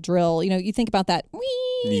dental drill. You think about that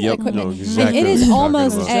equipment. No, exactly. And it is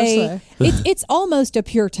almost it's almost a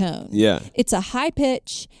pure tone. Yeah. It's a high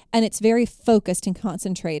pitch, and it's very focused and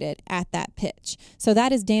concentrated at that pitch. So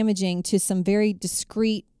that is damaging to some very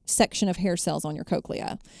discrete section of hair cells on your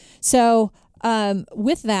cochlea. So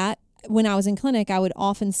with that, when I was in clinic, I would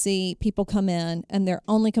often see people come in and their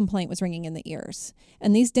only complaint was ringing in the ears.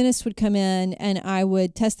 And these dentists would come in and I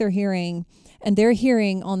would test their hearing, and their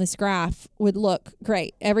hearing on this graph would look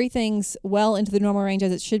great. Everything's well into the normal range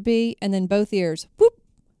as it should be. And then both ears, whoop,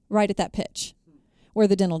 right at that pitch where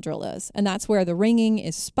the dental drill is. And that's where the ringing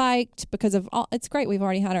is spiked because of all. It's great. We've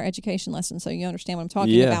already had our education lesson, so you understand what I'm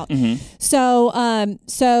talking about.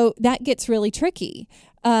 So that gets really tricky.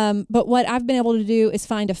 But what I've been able to do is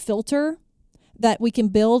find a filter that we can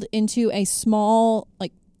build into a small,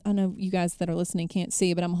 like, I know you guys that are listening can't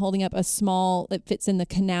see, but I'm holding up a small that fits in the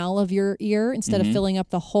canal of your ear instead of filling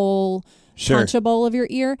up the whole concha bowl of your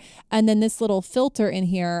ear. And then this little filter in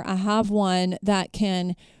here, I have one that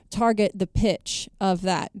can target the pitch of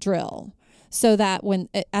that drill so that when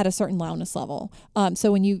at a certain loudness level.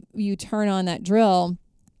 So when you turn on that drill,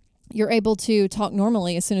 you're able to talk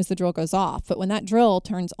normally as soon as the drill goes off. But when that drill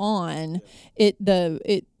turns on, it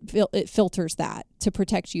filters that to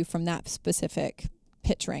protect you from that specific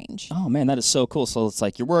pitch range. Oh man, that is so cool. So it's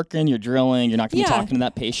like you're working, you're drilling, you're not going to be talking to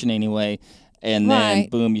that patient anyway, and then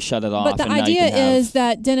boom, you shut it off. But the idea is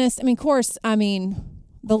that dentists,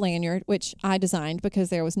 the lanyard, which I designed because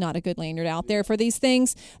there was not a good lanyard out there for these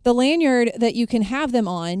things. The lanyard that you can have them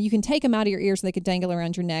on, you can take them out of your ears so they could dangle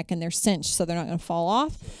around your neck, and they're cinched so they're not going to fall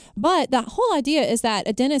off. But the whole idea is that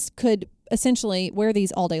a dentist could essentially wear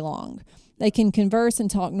these all day long. They can converse and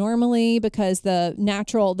talk normally because the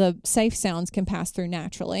safe sounds can pass through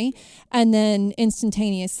naturally. And then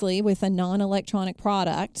instantaneously with a non-electronic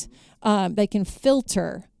product, they can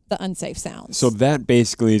filter the unsafe sounds. So that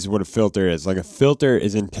basically is what a filter is. Like a filter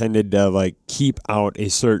is intended to like keep out a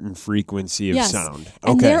certain frequency of sound.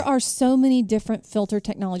 Okay. And there are so many different filter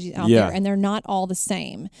technologies out there, and they're not all the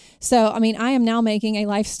same. So, I mean, I am now making a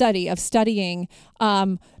life study of studying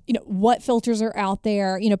what filters are out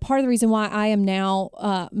there. Part of the reason why I am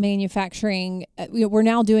now manufacturing, we're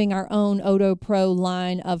now doing our own Odo Pro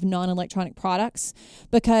line of non-electronic products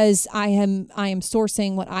because I am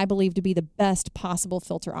sourcing what I believe to be the best possible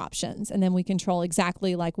filter options. And then we control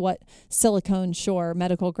exactly like what silicone Shure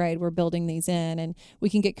medical grade we're building these in. And we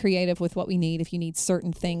can get creative with what we need if you need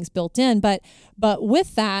certain things built in. But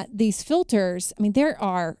with that, these filters, I mean, there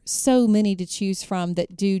are so many to choose from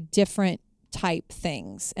that do different type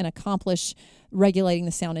things and accomplish regulating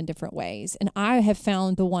the sound in different ways. And I have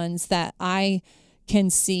found the ones that I can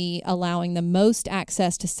see allowing the most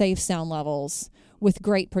access to safe sound levels with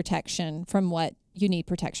great protection from what you need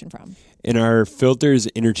protection from. And are filters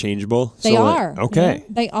interchangeable? They are. Okay. Yeah,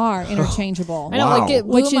 they are interchangeable. I know, like it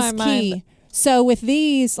blew which my is mind. key. So with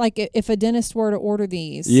these, like if a dentist were to order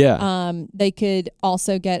these, they could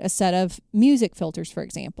also get a set of music filters, for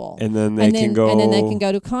example. And then they can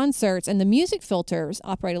go to concerts, and the music filters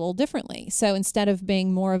operate a little differently. So instead of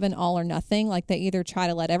being more of an all or nothing, like they either try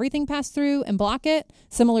to let everything pass through and block it,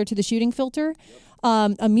 similar to the shooting filter,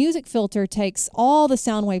 a music filter takes all the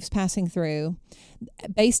sound waves passing through,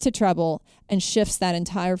 bass to treble, and shifts that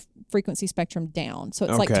entire frequency spectrum down. So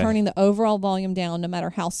it's like turning the overall volume down no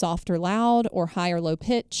matter how soft or loud or high or low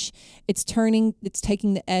pitch. It's taking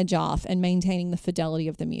the edge off and maintaining the fidelity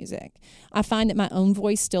of the music. I find that my own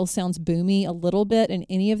voice still sounds boomy a little bit in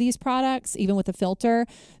any of these products, even with a filter,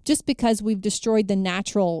 just because we've destroyed the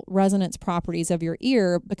natural resonance properties of your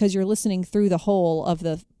ear because you're listening through the hole of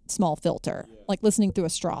the small filter, like listening through a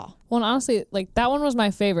straw. Well, and honestly, like that one was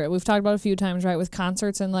my favorite. We've talked about it a few times, right, with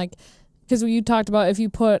concerts and like, because you talked about if you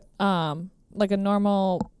put like a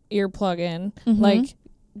normal earplug in, like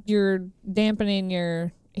you're dampening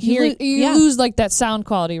your hearing. You lose like that sound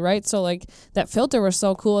quality, right? So like that filter was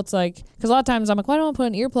so cool. It's like, because a lot of times I'm like, why don't I put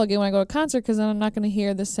an earplug in when I go to a concert? Because then I'm not going to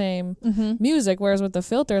hear the same music. Whereas with the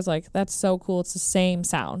filter, it's like, that's so cool. It's the same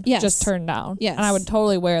sound, just turned down. Yes. And I would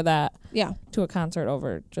totally wear that to a concert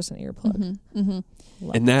over just an earplug.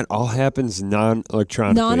 And that all happens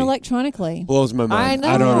non-electronically. Non-electronically. Blows my mind.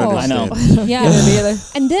 I don't understand. I know. Yeah.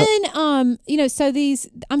 And then, so these,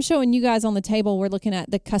 I'm showing you guys on the table, we're looking at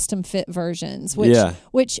the custom fit versions,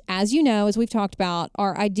 which, as you know, as we've talked about,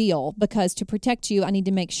 are ideal because to protect you, I need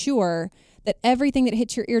to make sure that everything that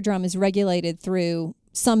hits your eardrum is regulated through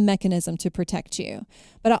some mechanism to protect you.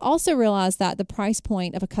 But I also realize that the price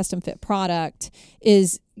point of a custom fit product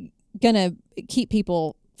is going to keep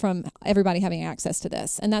people from everybody having access to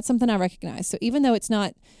this. And that's something I recognize. So even though it's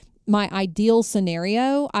not my ideal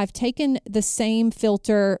scenario, I've taken the same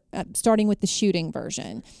filter, starting with the shooting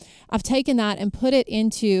version. I've taken that and put it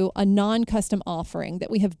into a non-custom offering that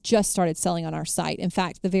we have just started selling on our site. In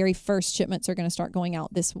fact, the very first shipments are going to start going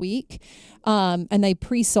out this week. And they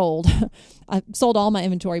pre-sold. I sold all my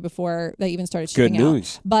inventory before they even started shipping Good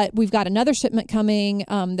news. out. But we've got another shipment coming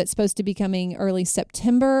that's supposed to be coming early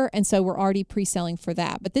September. And so we're already pre-selling for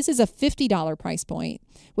that. But this is a $50 price point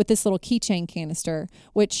with this little keychain canister,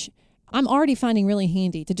 which I'm already finding really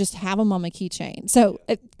handy to just have them on my keychain. So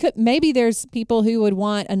maybe there's people who would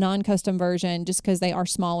want a non-custom version just because they are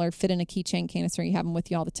smaller, fit in a keychain canister, you have them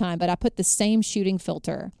with you all the time. But I put the same shooting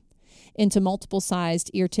filter into multiple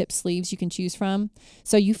sized ear tip sleeves you can choose from.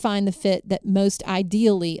 So you find the fit that most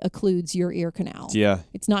ideally occludes your ear canal. Yeah.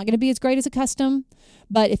 It's not going to be as great as a custom,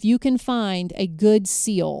 but if you can find a good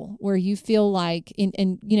seal where you feel like,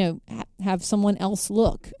 have someone else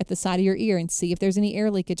look at the side of your ear and see if there's any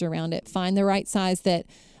air leakage around it, find the right size that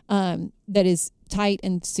is tight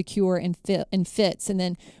and secure and fits. And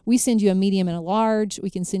then we send you a medium and a large. We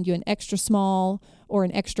can send you an extra small or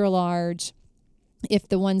an extra large if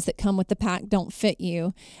the ones that come with the pack don't fit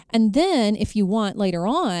you. And then if you want later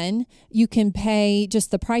on, you can pay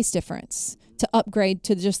just the price difference to upgrade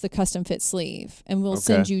to just the custom fit sleeve, and we'll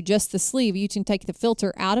send you just the sleeve. You can take the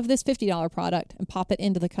filter out of this $50 product and pop it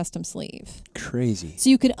into the custom sleeve. Crazy. So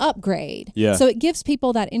you can upgrade. Yeah. So it gives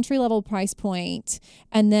people that entry level price point,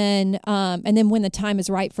 and then when the time is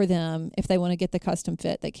right for them, if they want to get the custom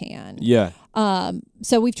fit, they can. Yeah.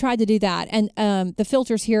 So we've tried to do that, and the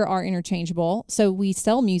filters here are interchangeable. So we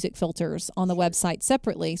sell music filters on the website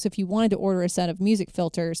separately. So if you wanted to order a set of music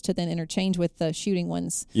filters to then interchange with the shooting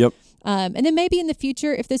ones. Yep. And then maybe in the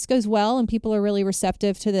future, if this goes well and people are really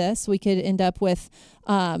receptive to this, we could end up with,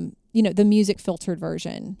 the music filtered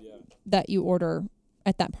version that you order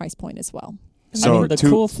at that price point as well. So I mean, the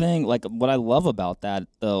cool thing, like what I love about that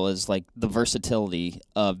though, is like the versatility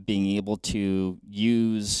of being able to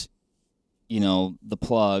use, the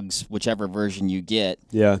plugs, whichever version you get.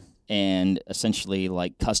 Yeah. And essentially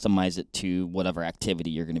like customize it to whatever activity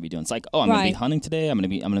you're going to be doing. It's like, I'm going to be hunting today. I'm going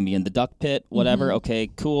to be in the duck pit, whatever. Mm-hmm. Okay,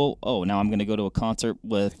 cool. Oh, now I'm going to go to a concert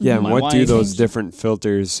with my and what wife. do those different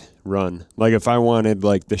filters run? Like if I wanted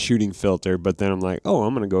like the shooting filter, but then I'm like,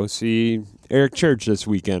 I'm going to go see Eric Church this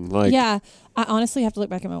weekend. Like, yeah, I honestly have to look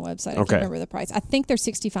back at my website. I can't remember the price. I think they're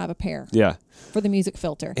 $65 a pair. Yeah. For the music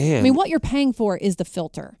filter. And I mean, what you're paying for is the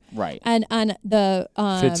filter. Right. And the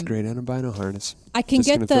fits great on a bino harness. I can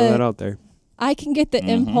throw that out there. I can get the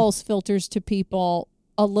impulse filters to people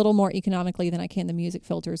a little more economically than I can the music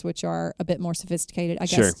filters, which are a bit more sophisticated, I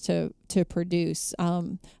guess, to produce.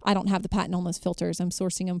 I don't have the patent on those filters. I'm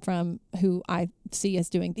sourcing them from who I see as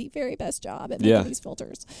doing the very best job at making these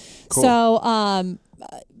filters. Cool. So,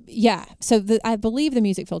 So I believe the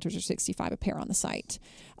music filters are $65 a pair on the site.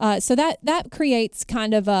 So that creates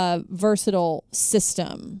kind of a versatile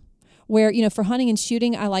system where, for hunting and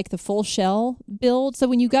shooting, I like the full shell build. So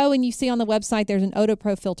when you go and you see on the website there's an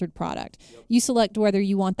Otopro filtered product, you select whether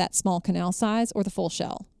you want that small canal size or the full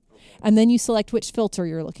shell. And then you select which filter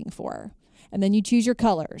you're looking for. And then you choose your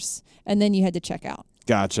colors. And then you head to checkout.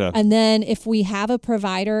 Gotcha. And then if we have a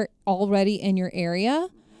provider already in your area,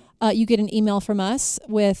 you get an email from us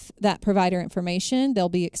with that provider information. They'll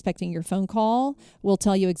be expecting your phone call. We'll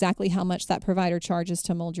tell you exactly how much that provider charges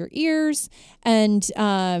to mold your ears. And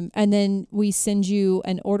then we send you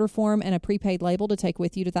an order form and a prepaid label to take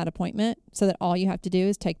with you to that appointment so that all you have to do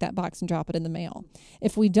is take that box and drop it in the mail.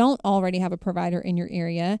 If we don't already have a provider in your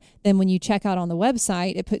area, then when you check out on the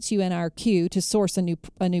website, it puts you in our queue to source a new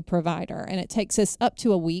provider. And it takes us up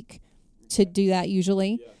to a week to do that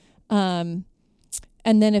usually.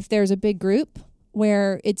 And then if there's a big group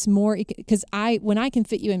where it's more, because when I can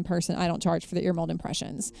fit you in person, I don't charge for the ear mold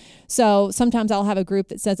impressions. So sometimes I'll have a group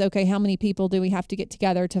that says, okay, how many people do we have to get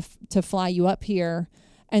together to fly you up here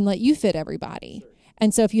and let you fit everybody?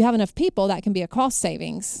 And so if you have enough people, that can be a cost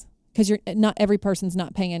savings because not every person's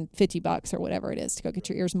not paying $50 or whatever it is to go get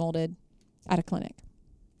your ears molded at a clinic.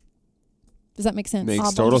 Does that make sense?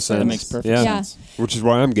 Makes total sense. That makes perfect sense. Which is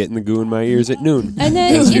why I'm getting the goo in my ears at noon. And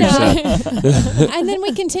then, and then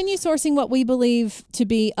we continue sourcing what we believe to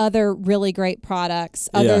be other really great products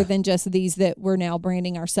other than just these that we're now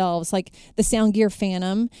branding ourselves. Like the Soundgear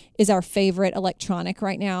Phantom is our favorite electronic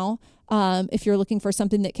right now. If you're looking for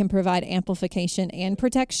something that can provide amplification and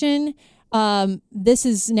protection, this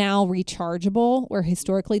is now rechargeable, where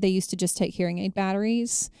historically they used to just take hearing aid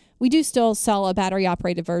batteries. We do still sell a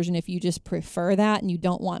battery-operated version if you just prefer that and you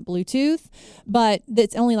don't want Bluetooth, but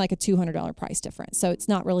it's only like a $200 price difference. So it's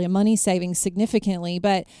not really a money saving significantly,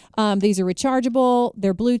 but these are rechargeable.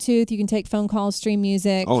 They're Bluetooth. You can take phone calls, stream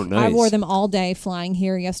music. Oh, nice. I wore them all day flying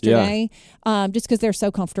here yesterday just because they're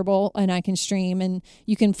so comfortable and I can stream, and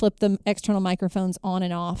you can flip the external microphones on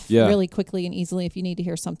and off really quickly and easily if you need to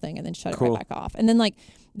hear something and then shut it right back off. And then like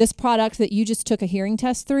this product that you just took a hearing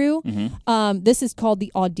test through, this is called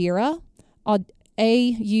the Audera, Audeara.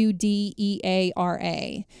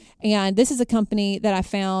 And this is a company that I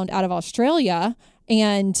found out of Australia.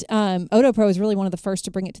 And Otopro is really one of the first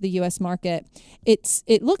to bring it to the U.S. market.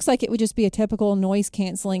 It looks like it would just be a typical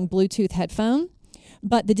noise-canceling Bluetooth headphone.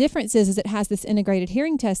 But the difference is it has this integrated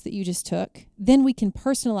hearing test that you just took. Then we can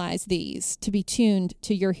personalize these to be tuned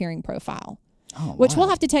to your hearing profile. Which we'll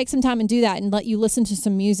have to take some time and do that and let you listen to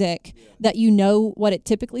some music that you know what it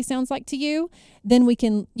typically sounds like to you. Then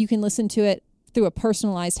you can listen to it through a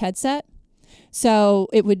personalized headset. So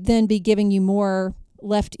it would then be giving you more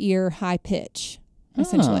left ear high pitch,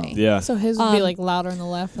 essentially. Yeah. So his would be like louder on the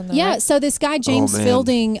left than the right? So this guy, James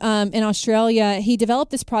Fielding, in Australia, he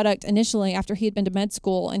developed this product initially after he had been to med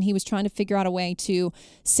school, and he was trying to figure out a way to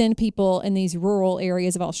send people in these rural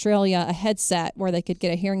areas of Australia a headset where they could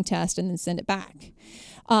get a hearing test and then send it back.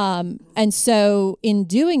 And so in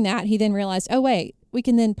doing that, he then realized, we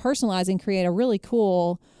can then personalize and create a really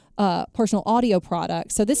cool personal audio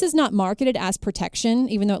product. So this is not marketed as protection,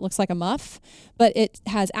 even though it looks like a muff, but it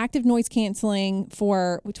has active noise canceling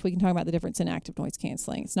which we can talk about the difference in active noise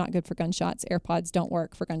canceling. It's not good for gunshots. AirPods don't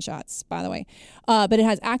work for gunshots, by the way. But it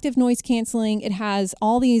has active noise canceling. It has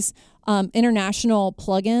all these international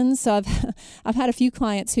plugins. So I've had a few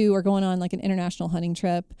clients who are going on like an international hunting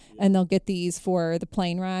trip, and they'll get these for the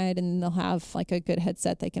plane ride, and they'll have like a good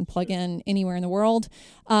headset they can plug in anywhere in the world.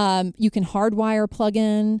 You can hardwire plug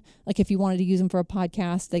in, like if you wanted to use them for a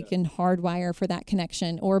podcast, they can hardwire for that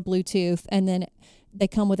connection, or Bluetooth. And then they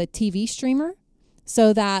come with a TV streamer,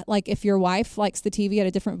 so that like if your wife likes the TV at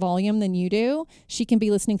a different volume than you do, she can be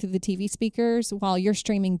listening through the TV speakers while you're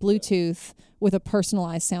streaming Bluetooth with a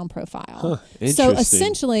personalized sound profile. So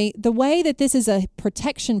essentially, the way that this is a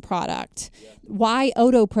protection product, why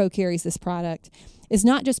Odo Pro carries this product, is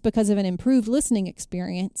not just because of an improved listening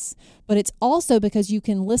experience, but it's also because you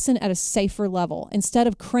can listen at a safer level. Instead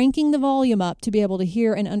of cranking the volume up to be able to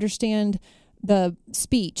hear and understand the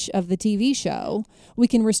speech of the TV show, we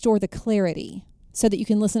can restore the clarity so that you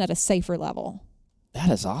can listen at a safer level.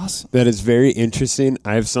 That is awesome. That is very interesting.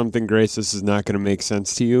 I have something, Grace, this is not going to make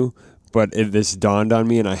sense to you, but this dawned on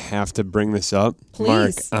me, and I have to bring this up. Please.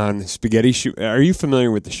 Mark, on Spaghetti Shoot, are you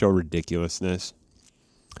familiar with the show Ridiculousness?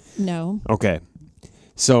 No. Okay.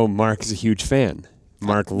 So Mark is a huge fan.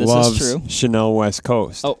 Mark This loves is true. Chanel West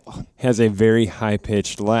Coast. Oh, Has a very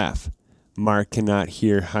high-pitched laugh. Mark cannot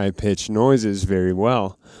hear high-pitched noises very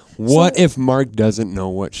well. What if Mark doesn't know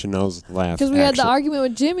what Chanel's laugh Because we had the argument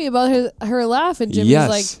with Jimmy about her laugh, and Jimmy was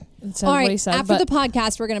like, All right, what he said, after the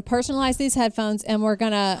podcast, we're going to personalize these headphones, and we're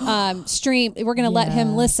going to stream. We're going to let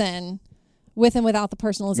him listen with and without the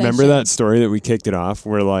personalization. Remember that story that we kicked it off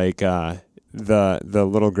where like the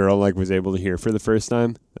little girl like was able to hear for the first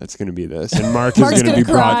time? That's going to be this. And Mark is going to be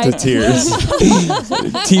brought to tears.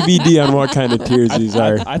 TBD on what kind of tears these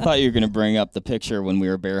are. I thought you were going to bring up the picture when we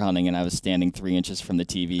were bear hunting and I was standing 3 inches from the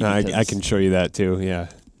TV. I can show you that too, yeah.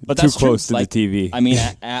 But Too that's close true. to the TV. I mean,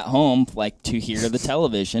 at home, like to hear the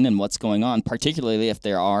television and what's going on, particularly if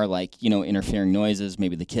there are like, interfering noises.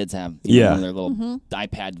 Maybe the kids have one of their little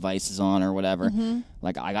iPad devices on or whatever.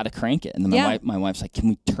 Like I got to crank it. And then my wife's like, can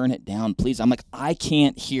we turn it down, please? I'm like, I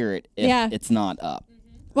can't hear it if it's not up.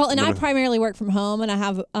 Well, and I primarily work from home, and I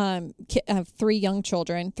have 3 young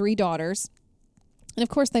children, 3 daughters. And of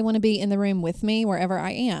course, they want to be in the room with me wherever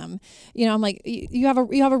I am. I'm like, you have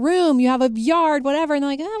a room, you have a yard, whatever. And they're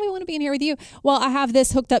like, we want to be in here with you. Well, I have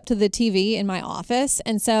this hooked up to the TV in my office,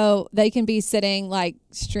 and so they can be sitting like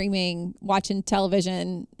streaming, watching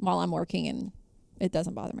television while I'm working, and it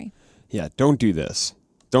doesn't bother me. Yeah, don't do this.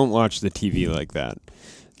 Don't watch the TV like that.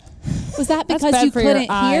 Was that That's because bad you for your couldn't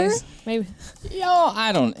hear? eyes. Maybe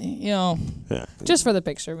I don't, Yeah. just for the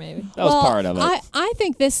picture, maybe. that was part of it. I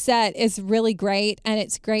think this set is really great, and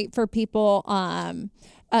it's great for people.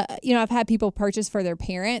 I've had people purchase for their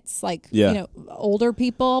parents, like older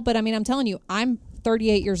people. But I mean, I'm telling you, I'm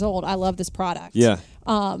 38 years old. I love this product. Yeah.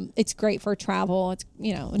 It's great for travel. It's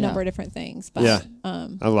a number of different things. But, Yeah.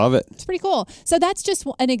 I love it. It's pretty cool. So that's just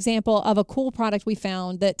an example of a cool product we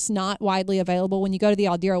found that's not widely available. When you go to the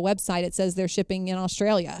Aldera website, it says they're shipping in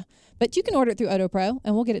Australia, but you can order it through Odo Pro,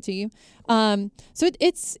 and we'll get it to you. So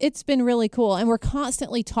it's been really cool, and we're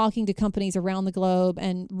constantly talking to companies around the globe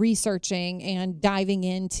and researching and diving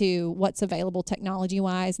into what's available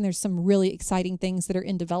technology-wise. And there's some really exciting things that are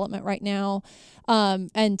in development right now.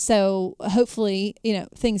 And so hopefully,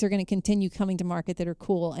 things are going to continue coming to market that are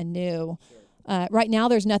cool and new. Right now,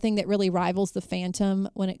 there's nothing that really rivals the Phantom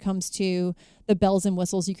when it comes to the bells and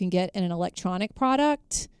whistles you can get in an electronic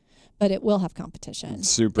product, but it will have competition.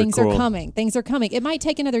 Super Things cool. are coming. Things are coming. It might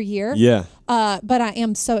take another year. Yeah. But I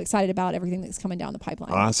am so excited about everything that's coming down the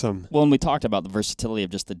pipeline. Awesome. Well, and we talked about the versatility of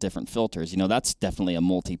just the different filters. That's definitely a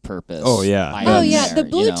multi-purpose. Oh, yeah. item Oh yeah, there,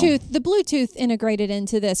 the Bluetooth integrated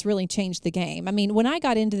into this really changed the game. I mean, when I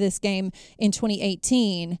got into this game in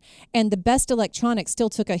 2018, and the best electronics still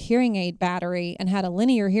took a hearing aid battery and had a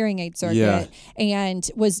linear hearing aid circuit and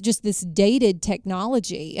was just this dated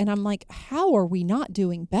technology, and I'm like, how are we not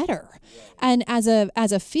doing better? And as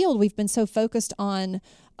a field, we've been so focused on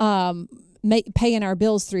paying our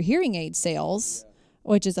bills through hearing aid sales,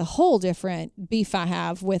 which is a whole different beef I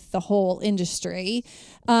have with the whole industry,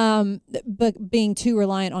 but being too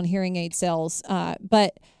reliant on hearing aid sales.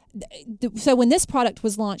 So when this product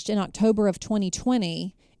was launched in October of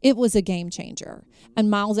 2020, it was a game changer and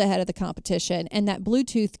miles ahead of the competition. And that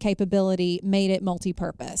Bluetooth capability made it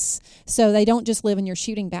multi-purpose. So they don't just live in your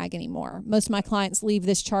shooting bag anymore. Most of my clients leave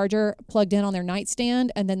this charger plugged in on their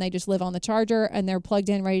nightstand, and then they just live on the charger, and they're plugged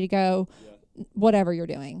in, ready to go whatever you're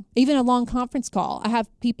doing. Even a long conference call. I have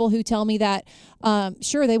people who tell me that,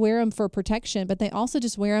 sure, they wear them for protection, but they also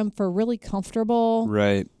just wear them for really comfortable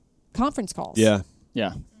conference calls. Yeah.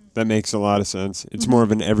 Yeah. That makes a lot of sense. It's more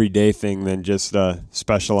of an everyday thing than just a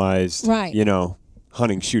specialized,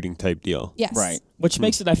 hunting, shooting type deal. Yes. Right. Which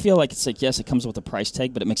makes it, I feel like it's like, yes, it comes with a price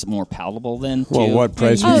tag, but it makes it more palatable then. Well, what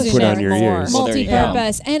price would you put on your ears?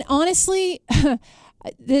 Multi-purpose. And honestly,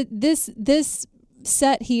 this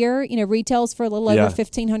set here, retails for a little over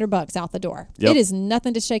 $1,500 out the door. It is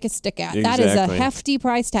nothing to shake a stick at. That is a hefty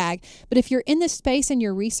price tag. But if you're in this space and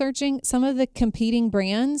you're researching, some of the competing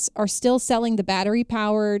brands are still selling the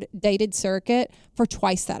battery-powered dated circuit for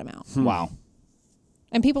twice that amount. Wow.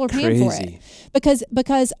 And people are paying for it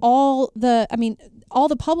because all the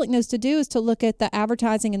public knows to do is to look at the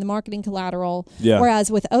advertising and the marketing collateral. Yeah.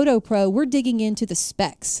 Whereas with OtoPro, we're digging into the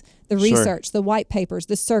specs, the research, the white papers,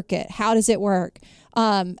 the circuit. How does it work?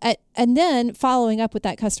 And then following up with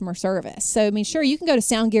that customer service. So, sure, you can go to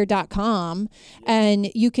soundgear.com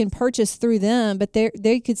and you can purchase through them, but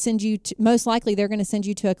they could send you most likely they're going to send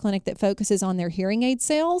you to a clinic that focuses on their hearing aid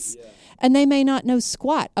sales, and they may not know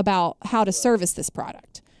squat about how to service this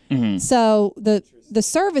product. Mm-hmm. So the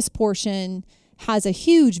service portion has a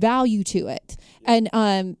huge value to it. And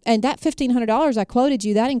that $1,500 I quoted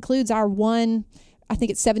you, that includes our I think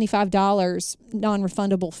it's $75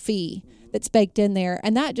 non-refundable fee that's baked in there.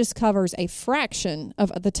 And that just covers a fraction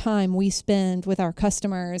of the time we spend with our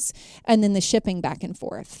customers and then the shipping back and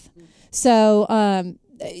forth. So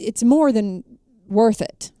it's more than worth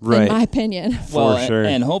it, in my opinion. Well, for sure.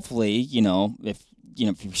 And hopefully, if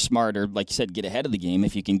you're smart or, like you said, get ahead of the game,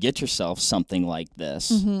 if you can get yourself something like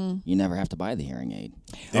this, you never have to buy the hearing aid.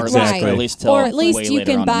 Exactly. Or at least you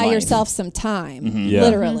can buy yourself some time,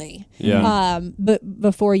 literally,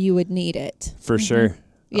 before you would need it. For sure.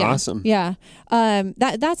 Yeah. Awesome. Yeah.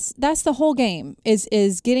 That's the whole game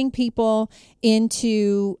is getting people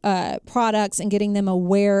into products and getting them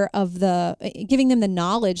aware of giving them the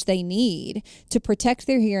knowledge they need to protect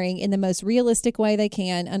their hearing in the most realistic way they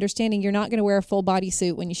can, understanding you're not going to wear a full body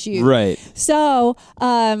suit when you shoot. Right. So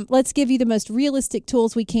let's give you the most realistic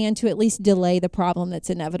tools we can to at least delay the problem that's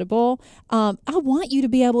inevitable. I want you to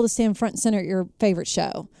be able to stand front and center at your favorite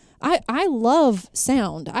show. I love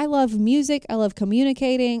sound. I love music. I love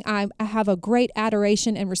communicating. I have a great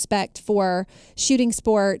adoration and respect for shooting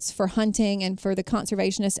sports, for hunting, and for the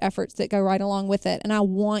conservationist efforts that go right along with it. And I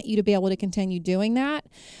want you to be able to continue doing that.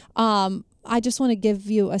 I just want to give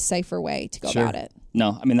you a safer way to go about it.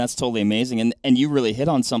 No, that's totally amazing. And you really hit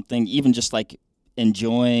on something, even just like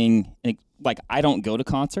enjoying, like I don't go to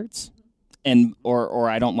concerts. Or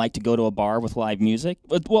I don't like to go to a bar with live music.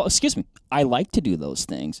 Well, excuse me. I like to do those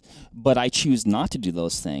things, but I choose not to do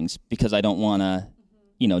those things because I don't want to,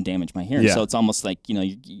 damage my hearing. Yeah. So it's almost like,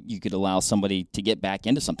 you could allow somebody to get back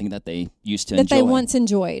into something that they used to enjoy. That they once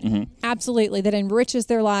enjoyed. Mm-hmm. Absolutely. That enriches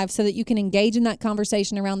their lives so that you can engage in that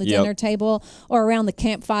conversation around the dinner table or around the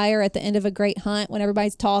campfire at the end of a great hunt when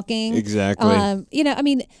everybody's talking.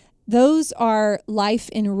 Exactly. Those are life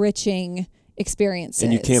enriching experiences.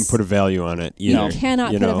 And you can't put a value on it either. You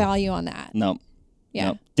cannot put a value on that. No.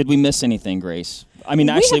 Yeah. No. Did we miss anything, Grace?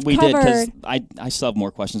 Actually, we did, because I still have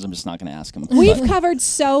more questions. I'm just not going to ask them. We've covered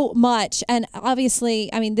so much, and obviously,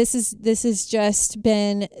 this has just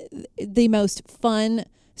been the most fun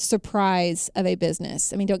surprise of a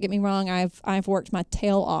business. Don't get me wrong. I've worked my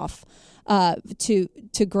tail off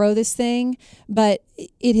to grow this thing, but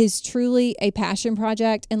it is truly a passion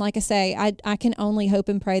project. And like I say, I can only hope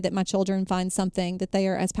and pray that my children find something that they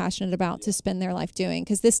are as passionate about to spend their life doing,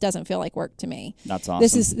 because this doesn't feel like work to me. That's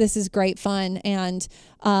awesome. This is great fun. And,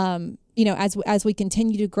 as we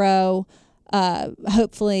continue to grow,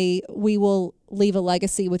 hopefully we will leave a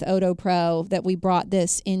legacy with OtoPro that we brought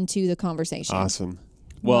this into the conversation. Awesome.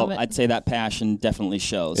 Well, I'd say that passion definitely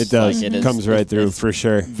shows. It does. It comes right through for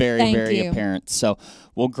sure. Very apparent. So,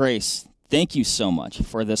 Grace, thank you so much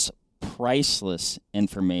for this priceless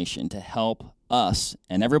information to help us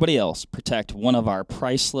and everybody else protect one of our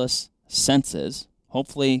priceless senses.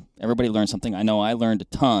 Hopefully, everybody learned something. I know I learned a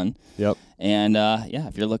ton. Yep. And,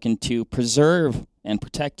 if you're looking to preserve and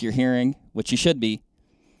protect your hearing, which you should be,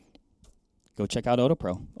 go check out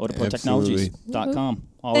OtoPro, OtoProTechnologies.com.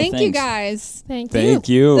 Thank you, guys. Thank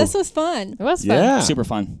you. This was fun. It was fun. Yeah. Super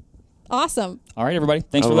fun. Awesome. All right, everybody.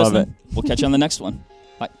 Thanks for listening. We'll catch you on the next one.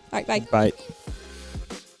 Bye. All right, bye. Bye.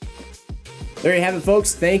 There you have it,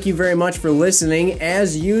 folks. Thank you very much for listening.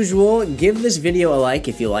 As usual, give this video a like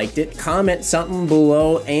if you liked it, comment something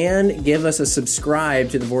below, and give us a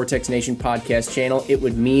subscribe to the Vortex Nation podcast channel. It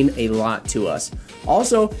would mean a lot to us.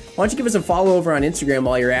 Also, why don't you give us a follow over on Instagram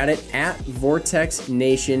while you're at it, at Vortex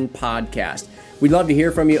Nation Podcast. We'd love to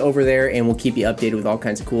hear from you over there, and we'll keep you updated with all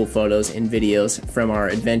kinds of cool photos and videos from our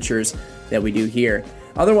adventures that we do here.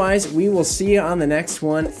 Otherwise, we will see you on the next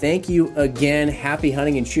one. Thank you again. Happy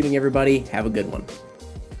hunting and shooting, everybody. Have a good one.